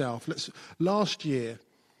factor in itself. Last year,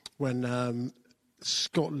 when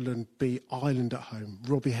Scotland beat Ireland at home,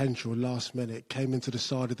 Robbie Henshaw last minute came into the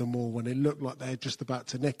side of the maul when it looked like they were just about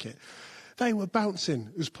to nick it. They were bouncing.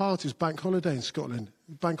 It was parties, bank holiday in Scotland,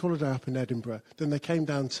 bank holiday up in Edinburgh. Then they came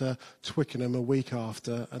down to Twickenham a week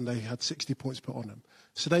after and they had 60 points put on them.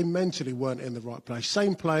 So they mentally weren't in the right place.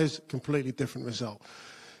 Same players, completely different result.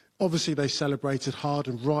 Obviously, they celebrated hard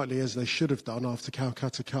and rightly as they should have done after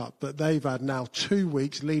Calcutta Cup, but they've had now 2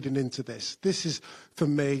 weeks leading into this. This is, for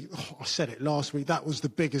me, I said it last week, that was the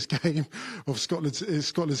biggest game of Scotland's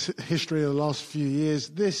history of the last few years.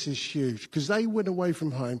 This is huge because they win away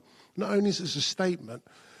from home. Not only is it a statement,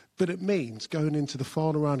 but it means going into the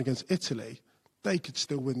final round against Italy, they could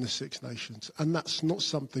still win the Six Nations. And that's not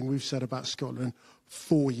something we've said about Scotland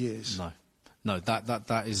 4 years. No,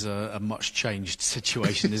 that is a much changed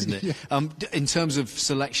situation, isn't it? Yeah. In terms of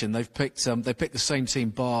selection, they picked the same team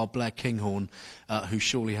bar Blair Kinghorn, who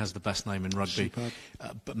surely has the best name in rugby,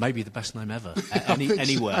 but maybe the best name ever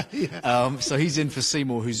anywhere. So, yeah. So he's in for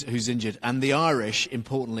Seymour, who's injured, and the Irish,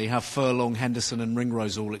 importantly, have Furlong, Henderson, and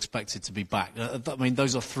Ringrose all expected to be back. I mean,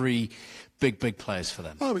 those are three big players for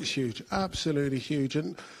them. Oh, it's huge, absolutely huge,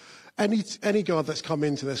 and any guard that's come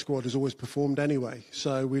into their squad has always performed anyway.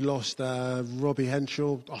 So we lost Robbie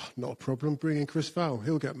Henshaw, not a problem. Bring in Chris Fowle,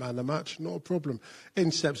 he'll get man of the match, not a problem.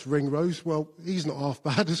 In steps Ringrose, well, he's not half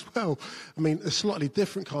bad as well. I mean, a slightly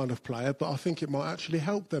different kind of player, but I think it might actually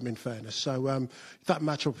help them in fairness. So that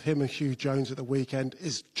matchup of him and Hugh Jones at the weekend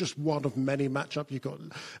is just one of many matchups. You've got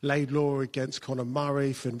Laidlaw against Conor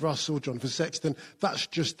Murray, Finn Russell, Jonathan Sexton. That's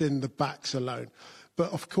just in the backs alone.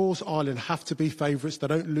 But, of course, Ireland have to be favourites. They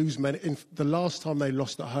don't lose many. The last time they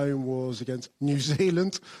lost at home was against New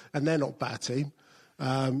Zealand, and they're not a bad team.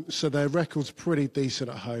 So their record's pretty decent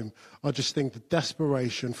at home. I just think the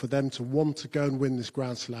desperation for them to want to go and win this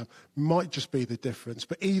Grand Slam might just be the difference.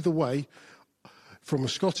 But either way, from a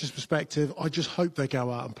Scottish perspective, I just hope they go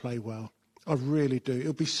out and play well. I really do.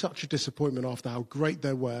 It'll be such a disappointment after how great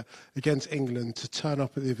they were against England to turn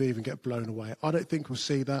up at the Aviva and get blown away. I don't think we'll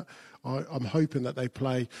see that. I'm hoping that they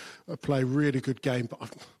play a really good game, but I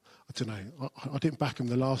don't know. I didn't back them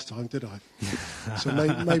the last time, did I? So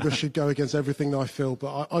maybe I should go against everything that I feel,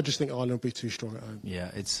 but I just think Ireland will be too strong at home. Yeah,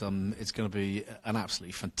 it's going to be an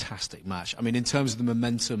absolutely fantastic match. I mean, in terms of the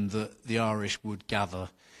momentum that the Irish would gather,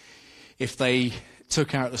 if they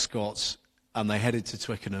took out the Scots and they headed to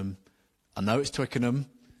Twickenham, I know it's Twickenham,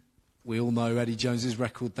 We all know Eddie Jones's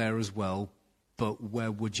record there as well. But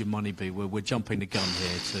where would your money be? We're jumping the gun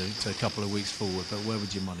here to a couple of weeks forward, but where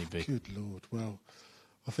would your money be? Good Lord. Well,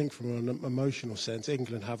 I think from an emotional sense,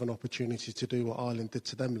 England have an opportunity to do what Ireland did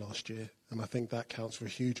to them last year, and I think that counts for a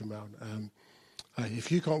huge amount.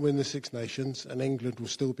 If you can't win the Six Nations, and England will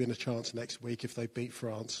still be in a chance next week if they beat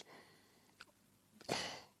France,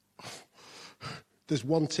 there's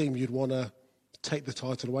one team you'd want to take the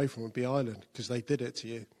title away from, would be Ireland, because they did it to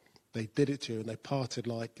you. They did it to you, and they parted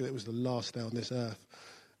like it was the last day on this earth,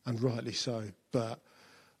 and rightly so. But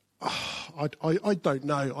I don't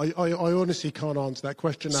know. I honestly can't answer that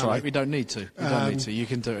question now. It's all right, we don't need to. We don't need to. You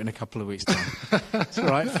can do it in a couple of weeks' time. It's all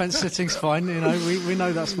right. Fence sitting's fine. You know, we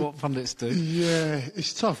know that's what pundits do. Yeah,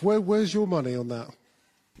 it's tough. Where's your money on that?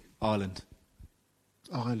 Ireland.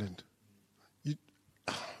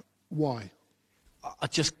 Why? I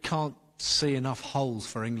just can't see enough holes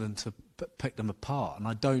for England to pick them apart, and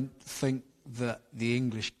I don't think that the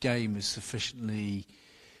English game is sufficiently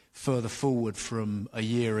further forward from a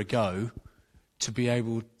year ago to be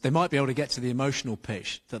able. They might be able to get to the emotional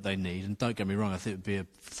pitch that they need, and don't get me wrong, I think it would be a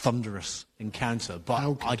thunderous encounter.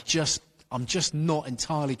 But I'm just not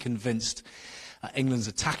entirely convinced England's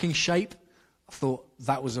attacking shape. I thought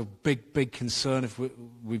that was a big concern. If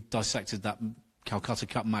we've dissected that Calcutta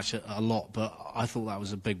Cup match a lot, but I thought that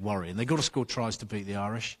was a big worry. And they've got to score tries to beat the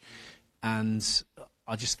Irish, and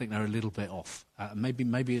I just think they're a little bit off.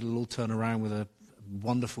 Maybe it'll all turn around with a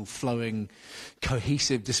wonderful, flowing,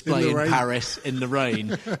 cohesive display in Paris in the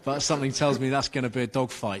rain, but something tells me that's going to be a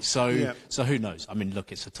dogfight. So who knows? I mean,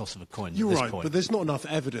 look, it's a toss of a coin. You're at this right, point. but there's not enough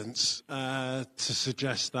evidence to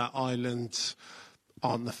suggest that Ireland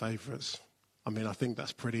aren't the favourites. I mean, I think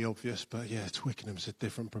that's pretty obvious, but yeah, Twickenham's a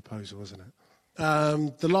different proposal, isn't it?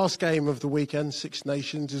 The last game of the weekend, Six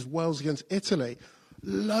Nations, is Wales against Italy.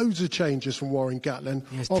 Loads of changes from Warren Gatland.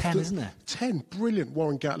 Yeah, it's 10, isn't there? 10, brilliant.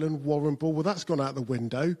 Warren Gatland, Warren Ball. Well, that's gone out the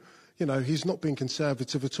window. You know, he's not been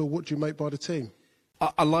conservative at all. What do you make by the team?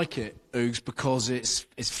 I like it, Oogs, because it's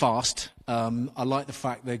fast. I like the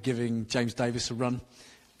fact they're giving James Davis a run.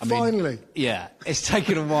 Finally. Yeah, it's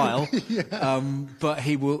taken a while, but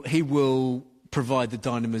he will provide the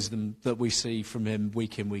dynamism that we see from him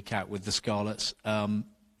week in, week out with the Scarlets.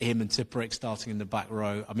 Him and Tipuric starting in the back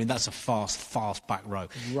row. I mean, that's a fast back row.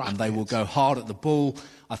 Rapid. And they will go hard at the ball.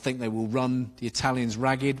 I think they will run the Italians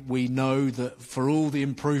ragged. We know that for all the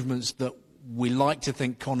improvements that we like to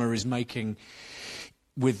think Connor is making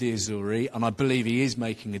with the Azzurri, and I believe he is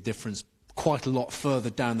making a difference quite a lot further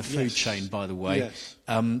down the food chain, by the way. Yes.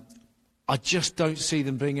 I just don't see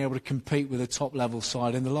them being able to compete with a top-level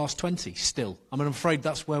side in the last 20 still. I mean, I'm afraid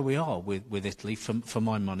that's where we are with Italy, for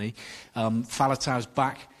my money. Faletau's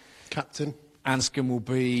back. Captain. Anscombe will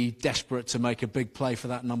be desperate to make a big play for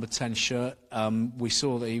that number 10 shirt. We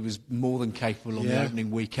saw that he was more than capable on the opening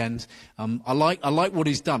weekend. I like what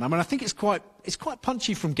he's done. I mean, I think it's quite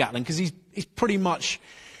punchy from Gatland, because he's pretty much,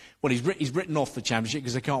 well, he's written off the Championship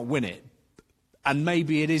because they can't win it. And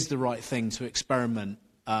maybe it is the right thing to experiment.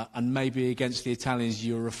 And maybe against the Italians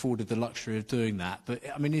you're afforded the luxury of doing that. But,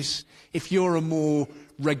 I mean, if you're a more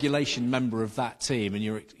regulation member of that team and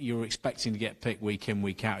you're expecting to get picked week in,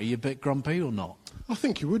 week out, are you a bit grumpy or not? I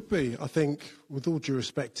think you would be. I think, with all due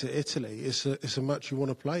respect to Italy, it's a match you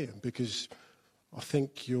want to play in, because I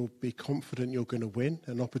think you'll be confident you're going to win,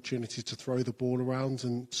 an opportunity to throw the ball around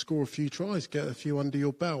and score a few tries, get a few under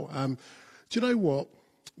your belt. Do you know what?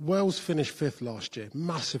 Wales finished 5th last year,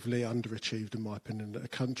 massively underachieved in my opinion, a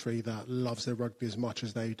country that loves their rugby as much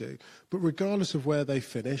as they do. But regardless of where they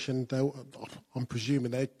finish, and I'm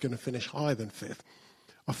presuming they're going to finish higher than 5th,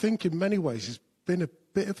 I think in many ways it's been a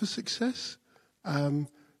bit of a success.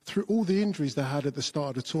 Through all the injuries they had at the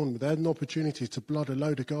start of the tournament, they had an opportunity to blood a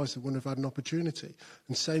load of guys that wouldn't have had an opportunity.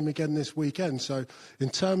 And same again this weekend. So in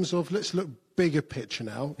terms of, let's look bigger picture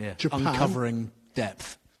now, Japan, uncovering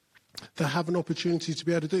depth. They have an opportunity to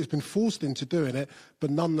be able to do it. He's been forced into doing it, but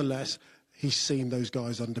nonetheless, he's seen those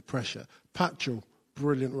guys under pressure. Patchell,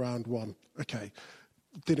 brilliant round one. Okay,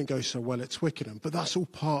 didn't go so well at Twickenham, but that's all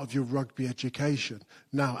part of your rugby education.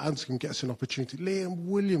 Now, Anscombe gets an opportunity. Liam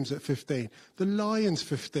Williams at 15. The Lions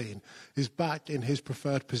 15 is back in his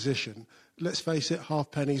preferred position. Let's face it,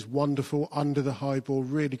 Halfpenny's wonderful, under the high ball,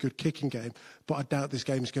 really good kicking game, but I doubt this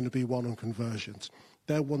game is going to be one on conversions.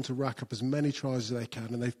 They'll want to rack up as many tries as they can,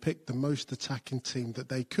 and they've picked the most attacking team that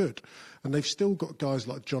they could. And they've still got guys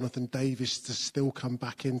like Jonathan Davis to still come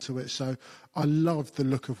back into it. So I love the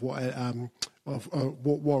look of what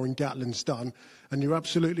Warren Gatland's done. And you're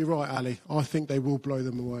absolutely right, Ali. I think they will blow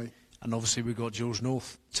them away. And obviously we've got George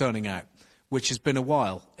North turning out, which has been a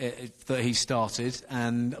while that he started.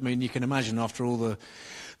 And, I mean, you can imagine after all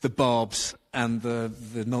the barbs and the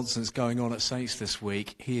nonsense going on at Saints this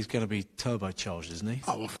week, he is going to be turbocharged, isn't he?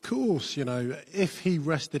 Oh, of course. You know, if he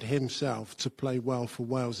rested himself to play well for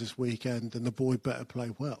Wales this weekend, then the boy better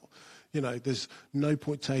play well. You know, there's no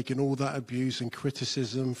point taking all that abuse and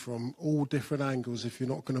criticism from all different angles if you're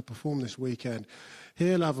not going to perform this weekend.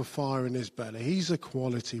 He'll have a fire in his belly. He's a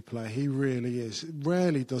quality player. He really is.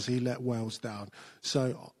 Rarely does he let Wales down.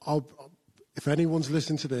 So if anyone's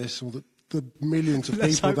listening to this, or the millions of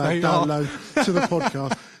people that download to the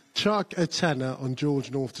podcast, chuck a tenner on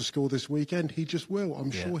George North to score this weekend. He just will.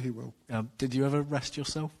 I'm sure he will. Did you ever rest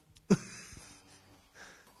yourself?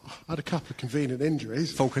 I had a couple of convenient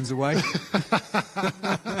injuries. Falcons away.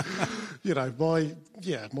 You know,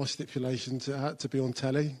 my stipulations had to be on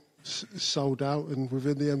telly, sold out, and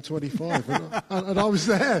within the M25, and I was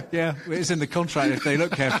there. Yeah, it's in the contract if they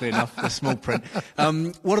look carefully enough. The small print.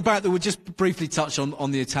 What about we'll just briefly touch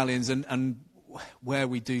on the Italians and where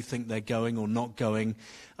we do think they're going or not going.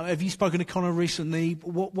 Have you spoken to Conor recently?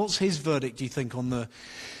 What's his verdict, do you think, on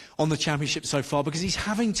the championship so far? Because he's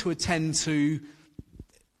having to attend to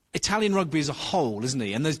Italian rugby as a whole, isn't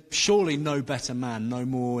he? And there's surely no better man, no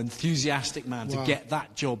more enthusiastic man to get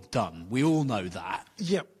that job done. We all know that.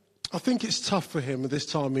 Yeah, I think it's tough for him at this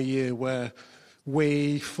time of year where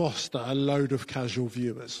we foster a load of casual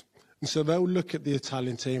viewers. And so they'll look at the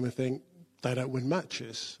Italian team and think, they don't win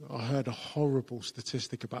matches. I heard a horrible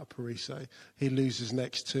statistic about Parise. He loses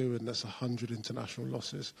next 2, and that's 100 international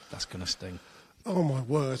losses. That's going to sting. Oh, my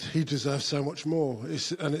word, he deserves so much more,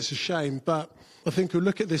 and it's a shame. But I think we'll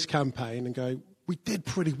look at this campaign and go, we did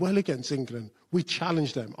pretty well against England. We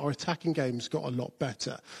challenged them. Our attacking games got a lot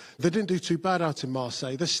better. They didn't do too bad out in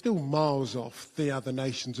Marseille. They're still miles off the other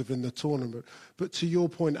nations within the tournament. But to your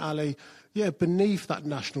point, Ali, beneath that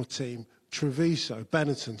national team, Treviso,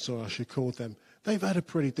 Benetton, so I should call them, they've had a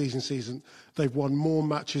pretty decent season. They've won more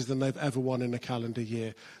matches than they've ever won in a calendar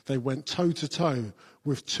year. They went toe-to-toe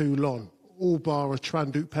with Toulon, all bar a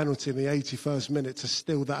Tranduk penalty in the 81st minute to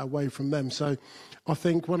steal that away from them. So I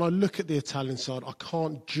think when I look at the Italian side, I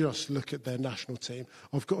can't just look at their national team.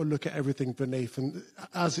 I've got to look at everything beneath. And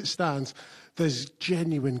as it stands, there's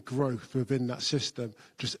genuine growth within that system.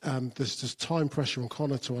 There's just time pressure on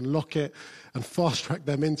Conor to unlock it and fast-track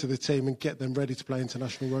them into the team and get them ready to play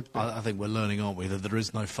international rugby. I think we're learning, aren't we, that there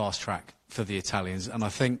is no fast track for the Italians. And I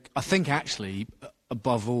think actually,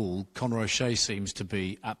 above all, Conor O'Shea seems to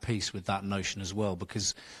be at peace with that notion as well,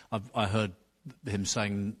 because I heard him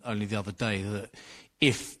saying only the other day that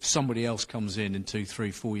if somebody else comes in 2,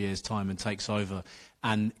 3, 4 years' time and takes over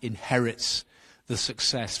and inherits the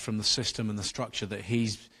success from the system and the structure that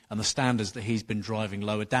and the standards that he's been driving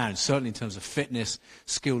lower down, certainly in terms of fitness,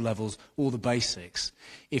 skill levels, all the basics,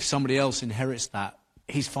 if somebody else inherits that,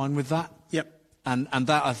 he's fine with that. Yep. And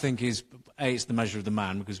that, I think, is it's the measure of the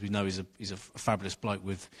man, because we know he's a fabulous bloke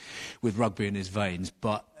with rugby in his veins.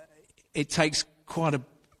 But it takes quite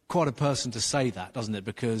a person to say that, doesn't it?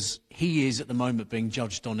 Because he is at the moment being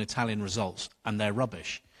judged on Italian results, and they're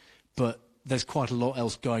rubbish. But there's quite a lot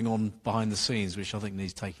else going on behind the scenes, which I think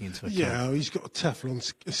needs taking into account. Yeah, he's got a Teflon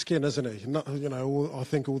skin, hasn't he? I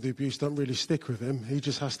think all the abuse don't really stick with him. He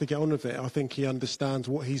just has to get on with it. I think he understands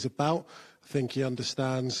what he's about. I think he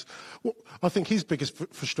understands. I think his biggest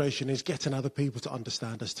frustration is getting other people to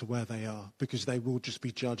understand as to where they are, because they will just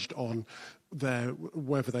be judged on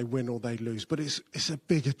whether they win or they lose. But it's a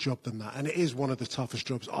bigger job than that, and it is one of the toughest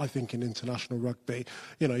jobs, I think, in international rugby.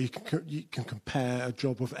 You know, you can compare a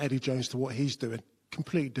job of Eddie Jones to what he's doing.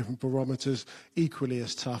 Completely different barometers, equally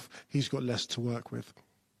as tough. He's got less to work with.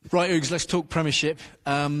 Right, Oogs, let's talk Premiership.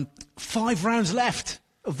 5 rounds left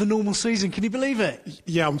of the normal season. Can you believe it?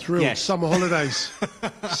 Yeah, I'm thrilled. Yes. Summer holidays.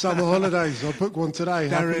 Summer holidays. I'll book one today.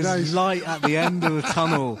 There Happy is days. Light at the end of the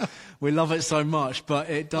tunnel. We love it so much,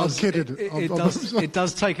 but it does. I'm kidding. It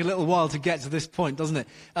does take a little while to get to this point, doesn't it?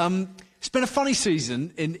 It's been a funny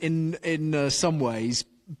season in some ways,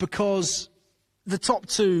 because the top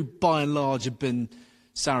 2, by and large, have been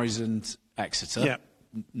Sarries and Exeter. Yeah.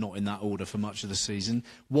 Not in that order for much of the season.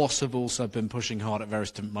 Wasps have also been pushing hard at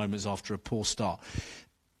various different moments after a poor start.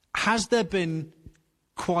 Has there been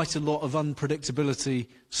quite a lot of unpredictability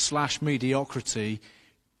 / mediocrity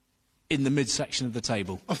in the midsection of the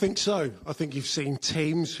table? I think so. I think you've seen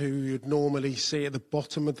teams who you'd normally see at the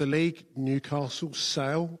bottom of the league, Newcastle,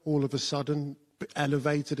 Sale, all of a sudden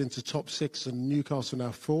elevated into top 6, and Newcastle now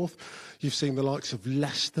 4th. You've seen the likes of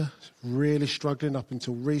Leicester really struggling up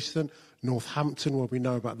until recent, Northampton, where we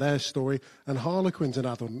know about their story, and Harlequins and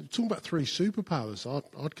Adon. Talking about 3 superpowers,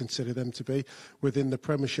 I'd consider them to be within the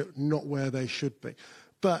Premiership, not where they should be.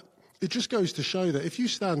 But it just goes to show that if you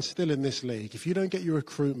stand still in this league, if you don't get your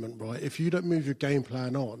recruitment right, if you don't move your game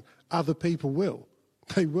plan on, other people will.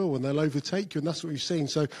 They will, and they'll overtake you, and that's what we've seen.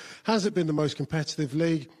 So has it been the most competitive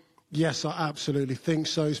league? Yes, I absolutely think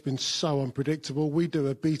so. It's been so unpredictable. We do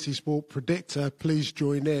a BT Sport predictor. Please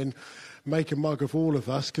join in. Make a mug of all of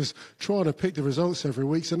us, because trying to pick the results every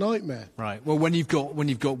week's a nightmare. Right. Well, when you've got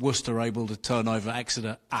Worcester able to turn over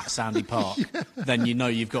Exeter at Sandy Park, then you know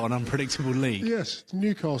you've got an unpredictable league. Yes,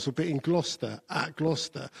 Newcastle beating Gloucester at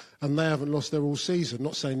Gloucester, and they haven't lost there all season.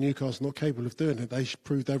 Not saying Newcastle's not capable of doing it. They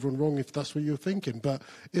proved everyone wrong if that's what you're thinking, but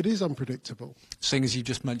it is unpredictable. Seeing as you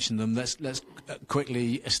just mentioned them, let's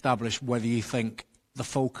quickly establish whether you think the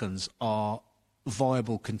Falcons are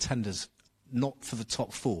viable contenders. Not for the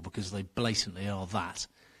top four, because they blatantly are that,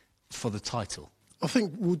 for the title. I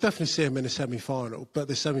think we'll definitely see them in a semi-final, but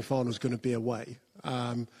the semi-final is going to be away.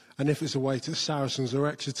 And if it's away to Saracens or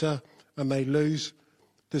Exeter and they lose,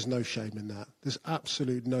 there's no shame in that. There's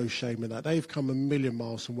absolute no shame in that. They've come a million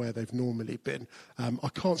miles from where they've normally been. I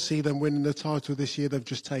can't see them winning the title this year. They've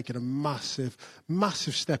just taken a massive,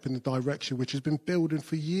 massive step in the direction which has been building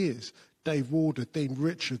for years. Dave Warder, Dean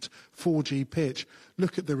Richards, 4G pitch.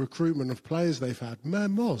 Look at the recruitment of players they've had.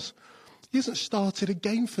 Mermoz, he hasn't started a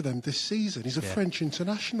game for them this season. He's a French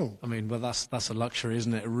international. I mean, well, that's a luxury,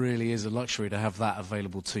 isn't it? It really is a luxury to have that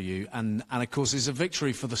available to you. And of course, it's a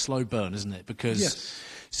victory for the slow burn, isn't it? Because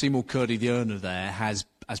Seymour Curdy, the owner there, has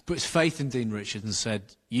put his faith in Dean Richards and said,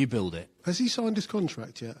 you build it. Has he signed his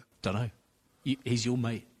contract yet? Don't know. He's your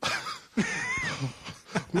mate.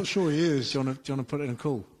 I'm not sure he is. Do you want to put in a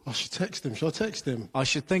call? I should text him. Shall I text him? I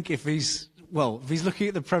should think if he's looking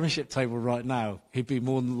at the Premiership table right now, he'd be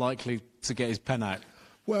more than likely to get his pen out.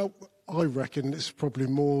 Well, I reckon it's probably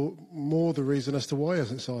more the reason as to why he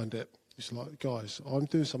hasn't signed it. It's like, guys, I'm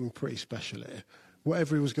doing something pretty special here.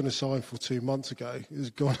 Whatever he was going to sign for 2 months ago has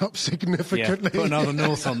gone up significantly. Yeah, put another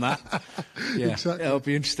north on that. Yeah, exactly. It'll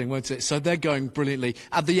be interesting, won't it? So they're going brilliantly.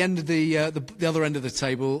 At the end of the other end of the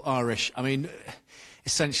table, Irish. I mean,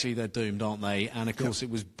 essentially they're doomed, aren't they? And of course,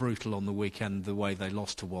 it was brutal on the weekend the way they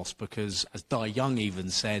lost to Wasps, because, as Di Young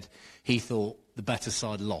even said, he thought the better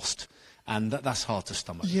side lost. And that's hard to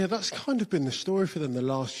stomach. Yeah, that's kind of been the story for them the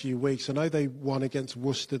last few weeks. I know they won against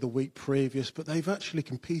Worcester the week previous, but they've actually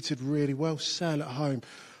competed really well. Sale at home.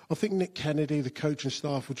 I think Nick Kennedy, the coaching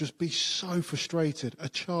staff, will just be so frustrated. A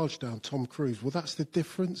charge down, Tom Cruise. Well, that's the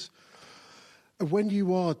difference. When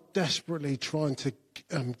you are desperately trying to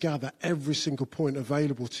gather every single point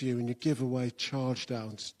available to you and you give away charge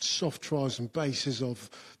downs, soft tries and bases of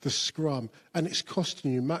the scrum, and it's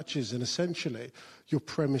costing you matches and essentially your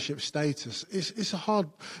Premiership status, it's a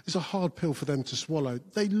hard pill for them to swallow.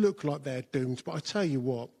 They look like they're doomed, but I tell you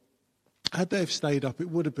what, had they have stayed up, it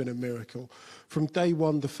would have been a miracle. From day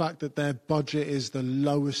one, the fact that their budget is the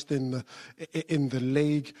lowest in the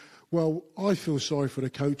league. Well, I feel sorry for the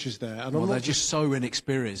coaches there. And they're just so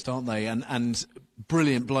inexperienced, aren't they? And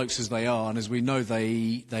brilliant blokes as they are, and as we know,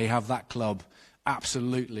 they have that club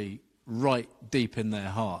absolutely right deep in their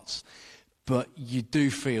hearts. But you do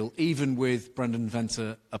feel, even with Brendan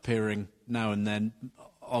Venter appearing now and then,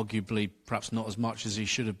 arguably perhaps not as much as he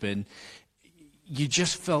should have been, you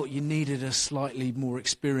just felt you needed a slightly more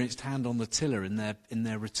experienced hand on the tiller in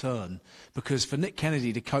their return. Because for Nick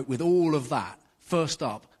Kennedy to cope with all of that, first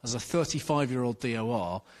up, as a 35-year-old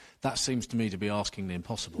DOR, that seems to me to be asking the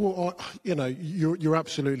impossible. Well, you're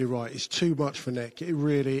absolutely right. It's too much for Nick. It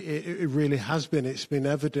really has been. It's been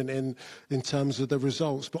evident in terms of the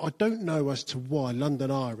results. But I don't know as to why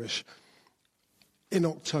London Irish, in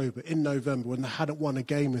October, in November, when they hadn't won a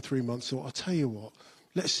game in 3 months, thought, I'll tell you what,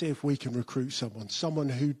 let's see if we can recruit someone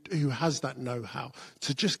who has that know-how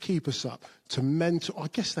to just keep us up, to mentor. I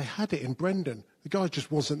guess they had it in Brendan. The guy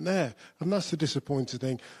just wasn't there, and that's the disappointing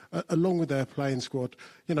thing. Along with their playing squad,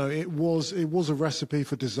 it was a recipe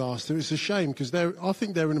for disaster. It's a shame because I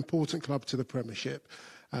think they're an important club to the Premiership,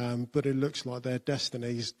 but it looks like their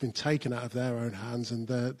destiny has been taken out of their own hands, and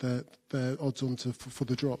they're odds on for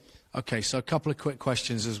the drop. Okay, so a couple of quick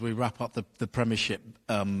questions as we wrap up the Premiership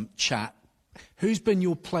chat. Who's been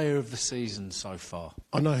your player of the season so far?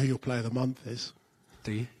 I know who your player of the month is.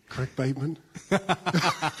 Do you? Craig Bateman.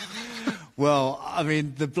 Well, I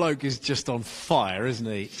mean, the bloke is just on fire, isn't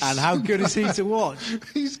he? And how good is he to watch?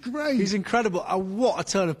 He's great. He's incredible. What a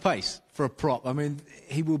turn of pace for a prop. I mean,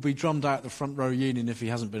 he will be drummed out the front row union if he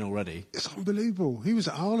hasn't been already. It's unbelievable. He was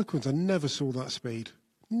at Harlequins. I never saw that speed.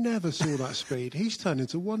 Never saw that speed. He's turned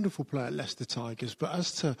into a wonderful player at Leicester Tigers. But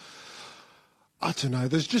as to... I don't know.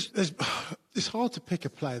 It's hard to pick a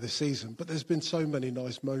player this season, but there's been so many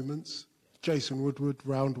nice moments. Jason Woodward,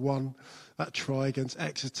 round 1. That try against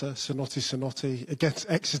Exeter, Sonotti against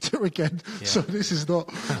Exeter again. Yeah. So this is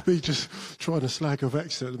not me just trying to slag off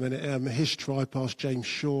Exeter at the minute. His try past James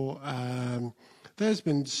Shaw. There's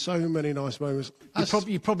been so many nice moments.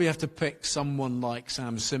 You probably have to pick someone like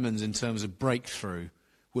Sam Simmonds in terms of breakthrough,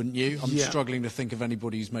 wouldn't you? I'm struggling to think of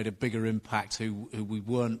anybody who's made a bigger impact who we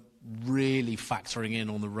weren't really factoring in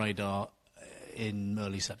on the radar in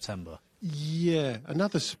early September. Yeah,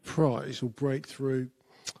 another surprise or breakthrough.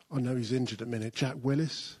 I know he's injured at the minute. Jack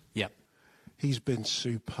Willis. Yep. He's been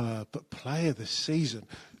superb, but player this season.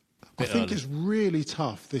 I think it's really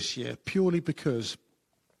tough this year, purely because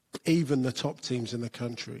even the top teams in the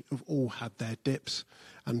country have all had their dips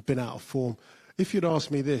and been out of form. If you'd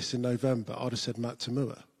asked me this in November, I'd have said Matt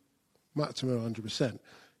Tamua. Matt Tamua, 100%.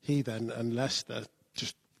 He then, and Leicester,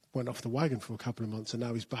 just went off the wagon for a couple of months, and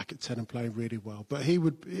now he's back at 10 and playing really well. But he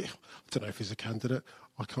would, I don't know if he's a candidate.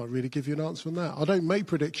 I can't really give you an answer on that. I don't make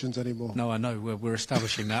predictions anymore. No, I know. We're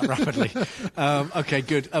establishing that rapidly. OK,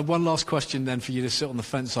 good. One last question then for you to sit on the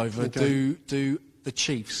fence over. Okay. Do the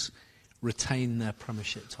Chiefs retain their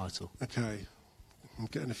Premiership title? OK. I'm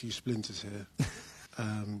getting a few splinters here.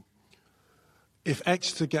 If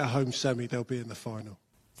Exeter get a home semi, they'll be in the final.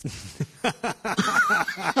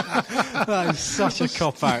 That is such a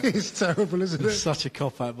cop-out. It's terrible, isn't it? It's such a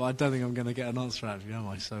cop-out, but I don't think I'm going to get an answer out of you, am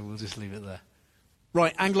I? So we'll just leave it there.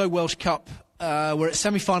 Right, Anglo-Welsh Cup. We're at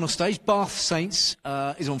semi-final stage. Bath Saints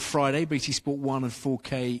is on Friday, BT Sport 1 and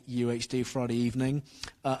 4K UHD Friday evening.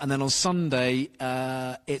 And then on Sunday,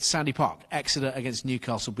 it's Sandy Park. Exeter against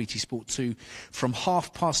Newcastle, BT Sport 2 from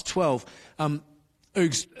 12:30.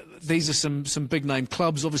 Oogs, these are some big-name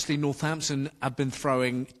clubs. Obviously, Northampton have been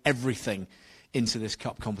throwing everything into this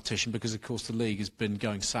cup competition because, of course, the league has been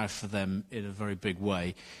going south for them in a very big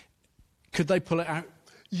way. Could they pull it out?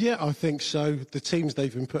 Yeah, I think so. The teams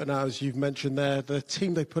they've been putting out, as you've mentioned there, the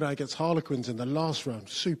team they put out against Harlequins in the last round,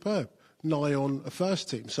 superb. Nigh on a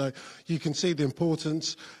first team. So you can see the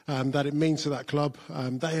importance that it means to that club.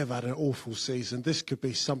 They have had an awful season. This could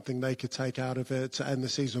be something they could take out of it to end the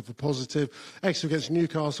season with a positive. Exeter against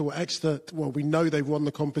Newcastle. Exeter, well, we know they've won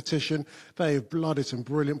the competition. They have blooded some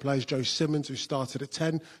brilliant players. Joe Simmons, who started at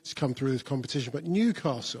 10, has come through this competition. But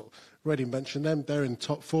Newcastle, already mentioned them, they're in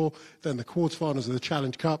top 4. They're in the quarterfinals of the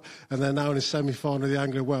Challenge Cup, and they're now in the semi-final of the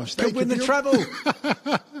Anglo-Welsh. They could win the treble.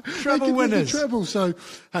 Treble winners. Treble. So,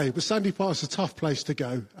 hey, but Sandy Park's a tough place to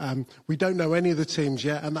go. We don't know any of the teams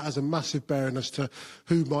yet, and that has a massive bearing as to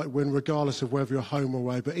who might win, regardless of whether you're home or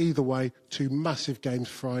away. But either way, 2 massive games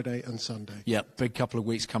Friday and Sunday. Yep, big couple of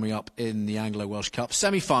weeks coming up in the Anglo-Welsh Cup.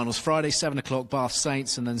 Semi-finals, Friday, 7 o'clock, Bath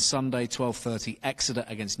Saints, and then Sunday, 12:30, Exeter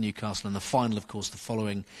against Newcastle, and the final, of course, the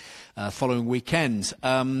following weekend.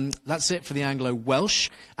 That's it for the Anglo-Welsh,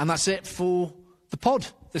 and that's it for the pod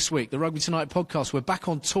this week, the Rugby Tonight podcast. We're back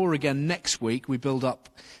on tour again next week. We build up,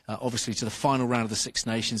 obviously, to the final round of the Six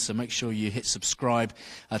Nations, so make sure you hit subscribe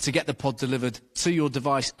to get the pod delivered to your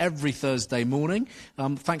device every Thursday morning.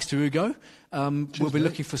 Thanks to Ugo. We'll be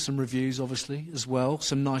looking for some reviews, obviously, as well.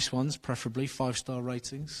 Some nice ones, preferably 5-star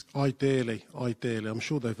ratings. Ideally. I'm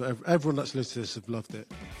sure everyone that's listened to this have loved it.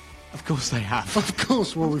 Of course they have. Of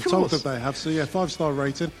course, well, we've told that they have. So, yeah, 5-star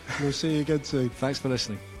rating. We'll see you again soon. Thanks for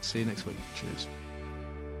listening. See you next week. Cheers.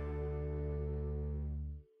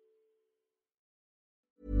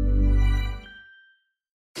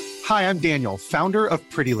 Hi, I'm Daniel, founder of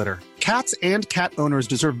Pretty Litter. Cats and cat owners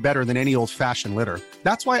deserve better than any old-fashioned litter.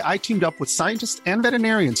 That's why I teamed up with scientists and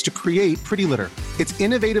veterinarians to create Pretty Litter. Its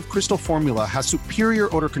innovative crystal formula has superior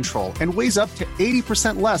odor control and weighs up to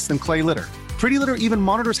 80% less than clay litter. Pretty Litter even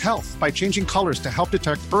monitors health by changing colors to help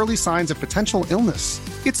detect early signs of potential illness.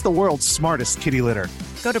 It's the world's smartest kitty litter.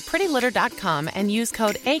 Go to prettylitter.com and use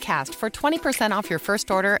code ACAST for 20% off your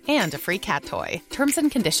first order and a free cat toy. Terms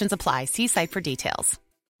and conditions apply. See site for details.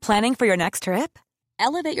 Planning for your next trip?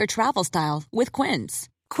 Elevate your travel style with Quince.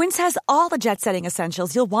 Quince has all the jet-setting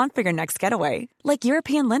essentials you'll want for your next getaway, like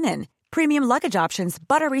European linen, premium luggage options,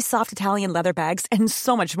 buttery soft Italian leather bags, and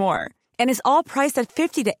so much more. And is all priced at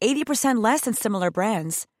 50 to 80% less than similar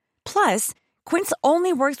brands. Plus, Quince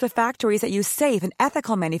only works with factories that use safe and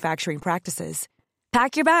ethical manufacturing practices.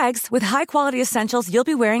 Pack your bags with high-quality essentials you'll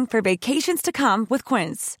be wearing for vacations to come with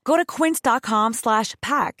Quince. Go to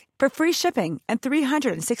quince.com/pack for free shipping and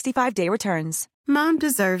 365-day returns. Mom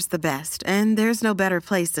deserves the best, and there's no better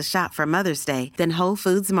place to shop for Mother's Day than Whole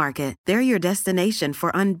Foods Market. They're your destination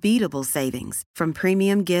for unbeatable savings, from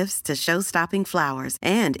premium gifts to show-stopping flowers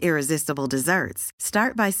and irresistible desserts.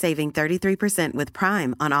 Start by saving 33% with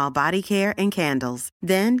Prime on all body care and candles.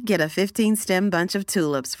 Then get a 15-stem bunch of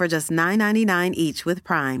tulips for just $9.99 each with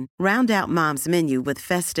Prime. Round out Mom's menu with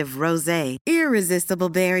festive rosé, irresistible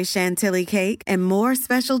berry chantilly cake, and more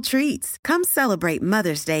special treats. Come celebrate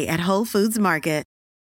Mother's Day at Whole Foods Market.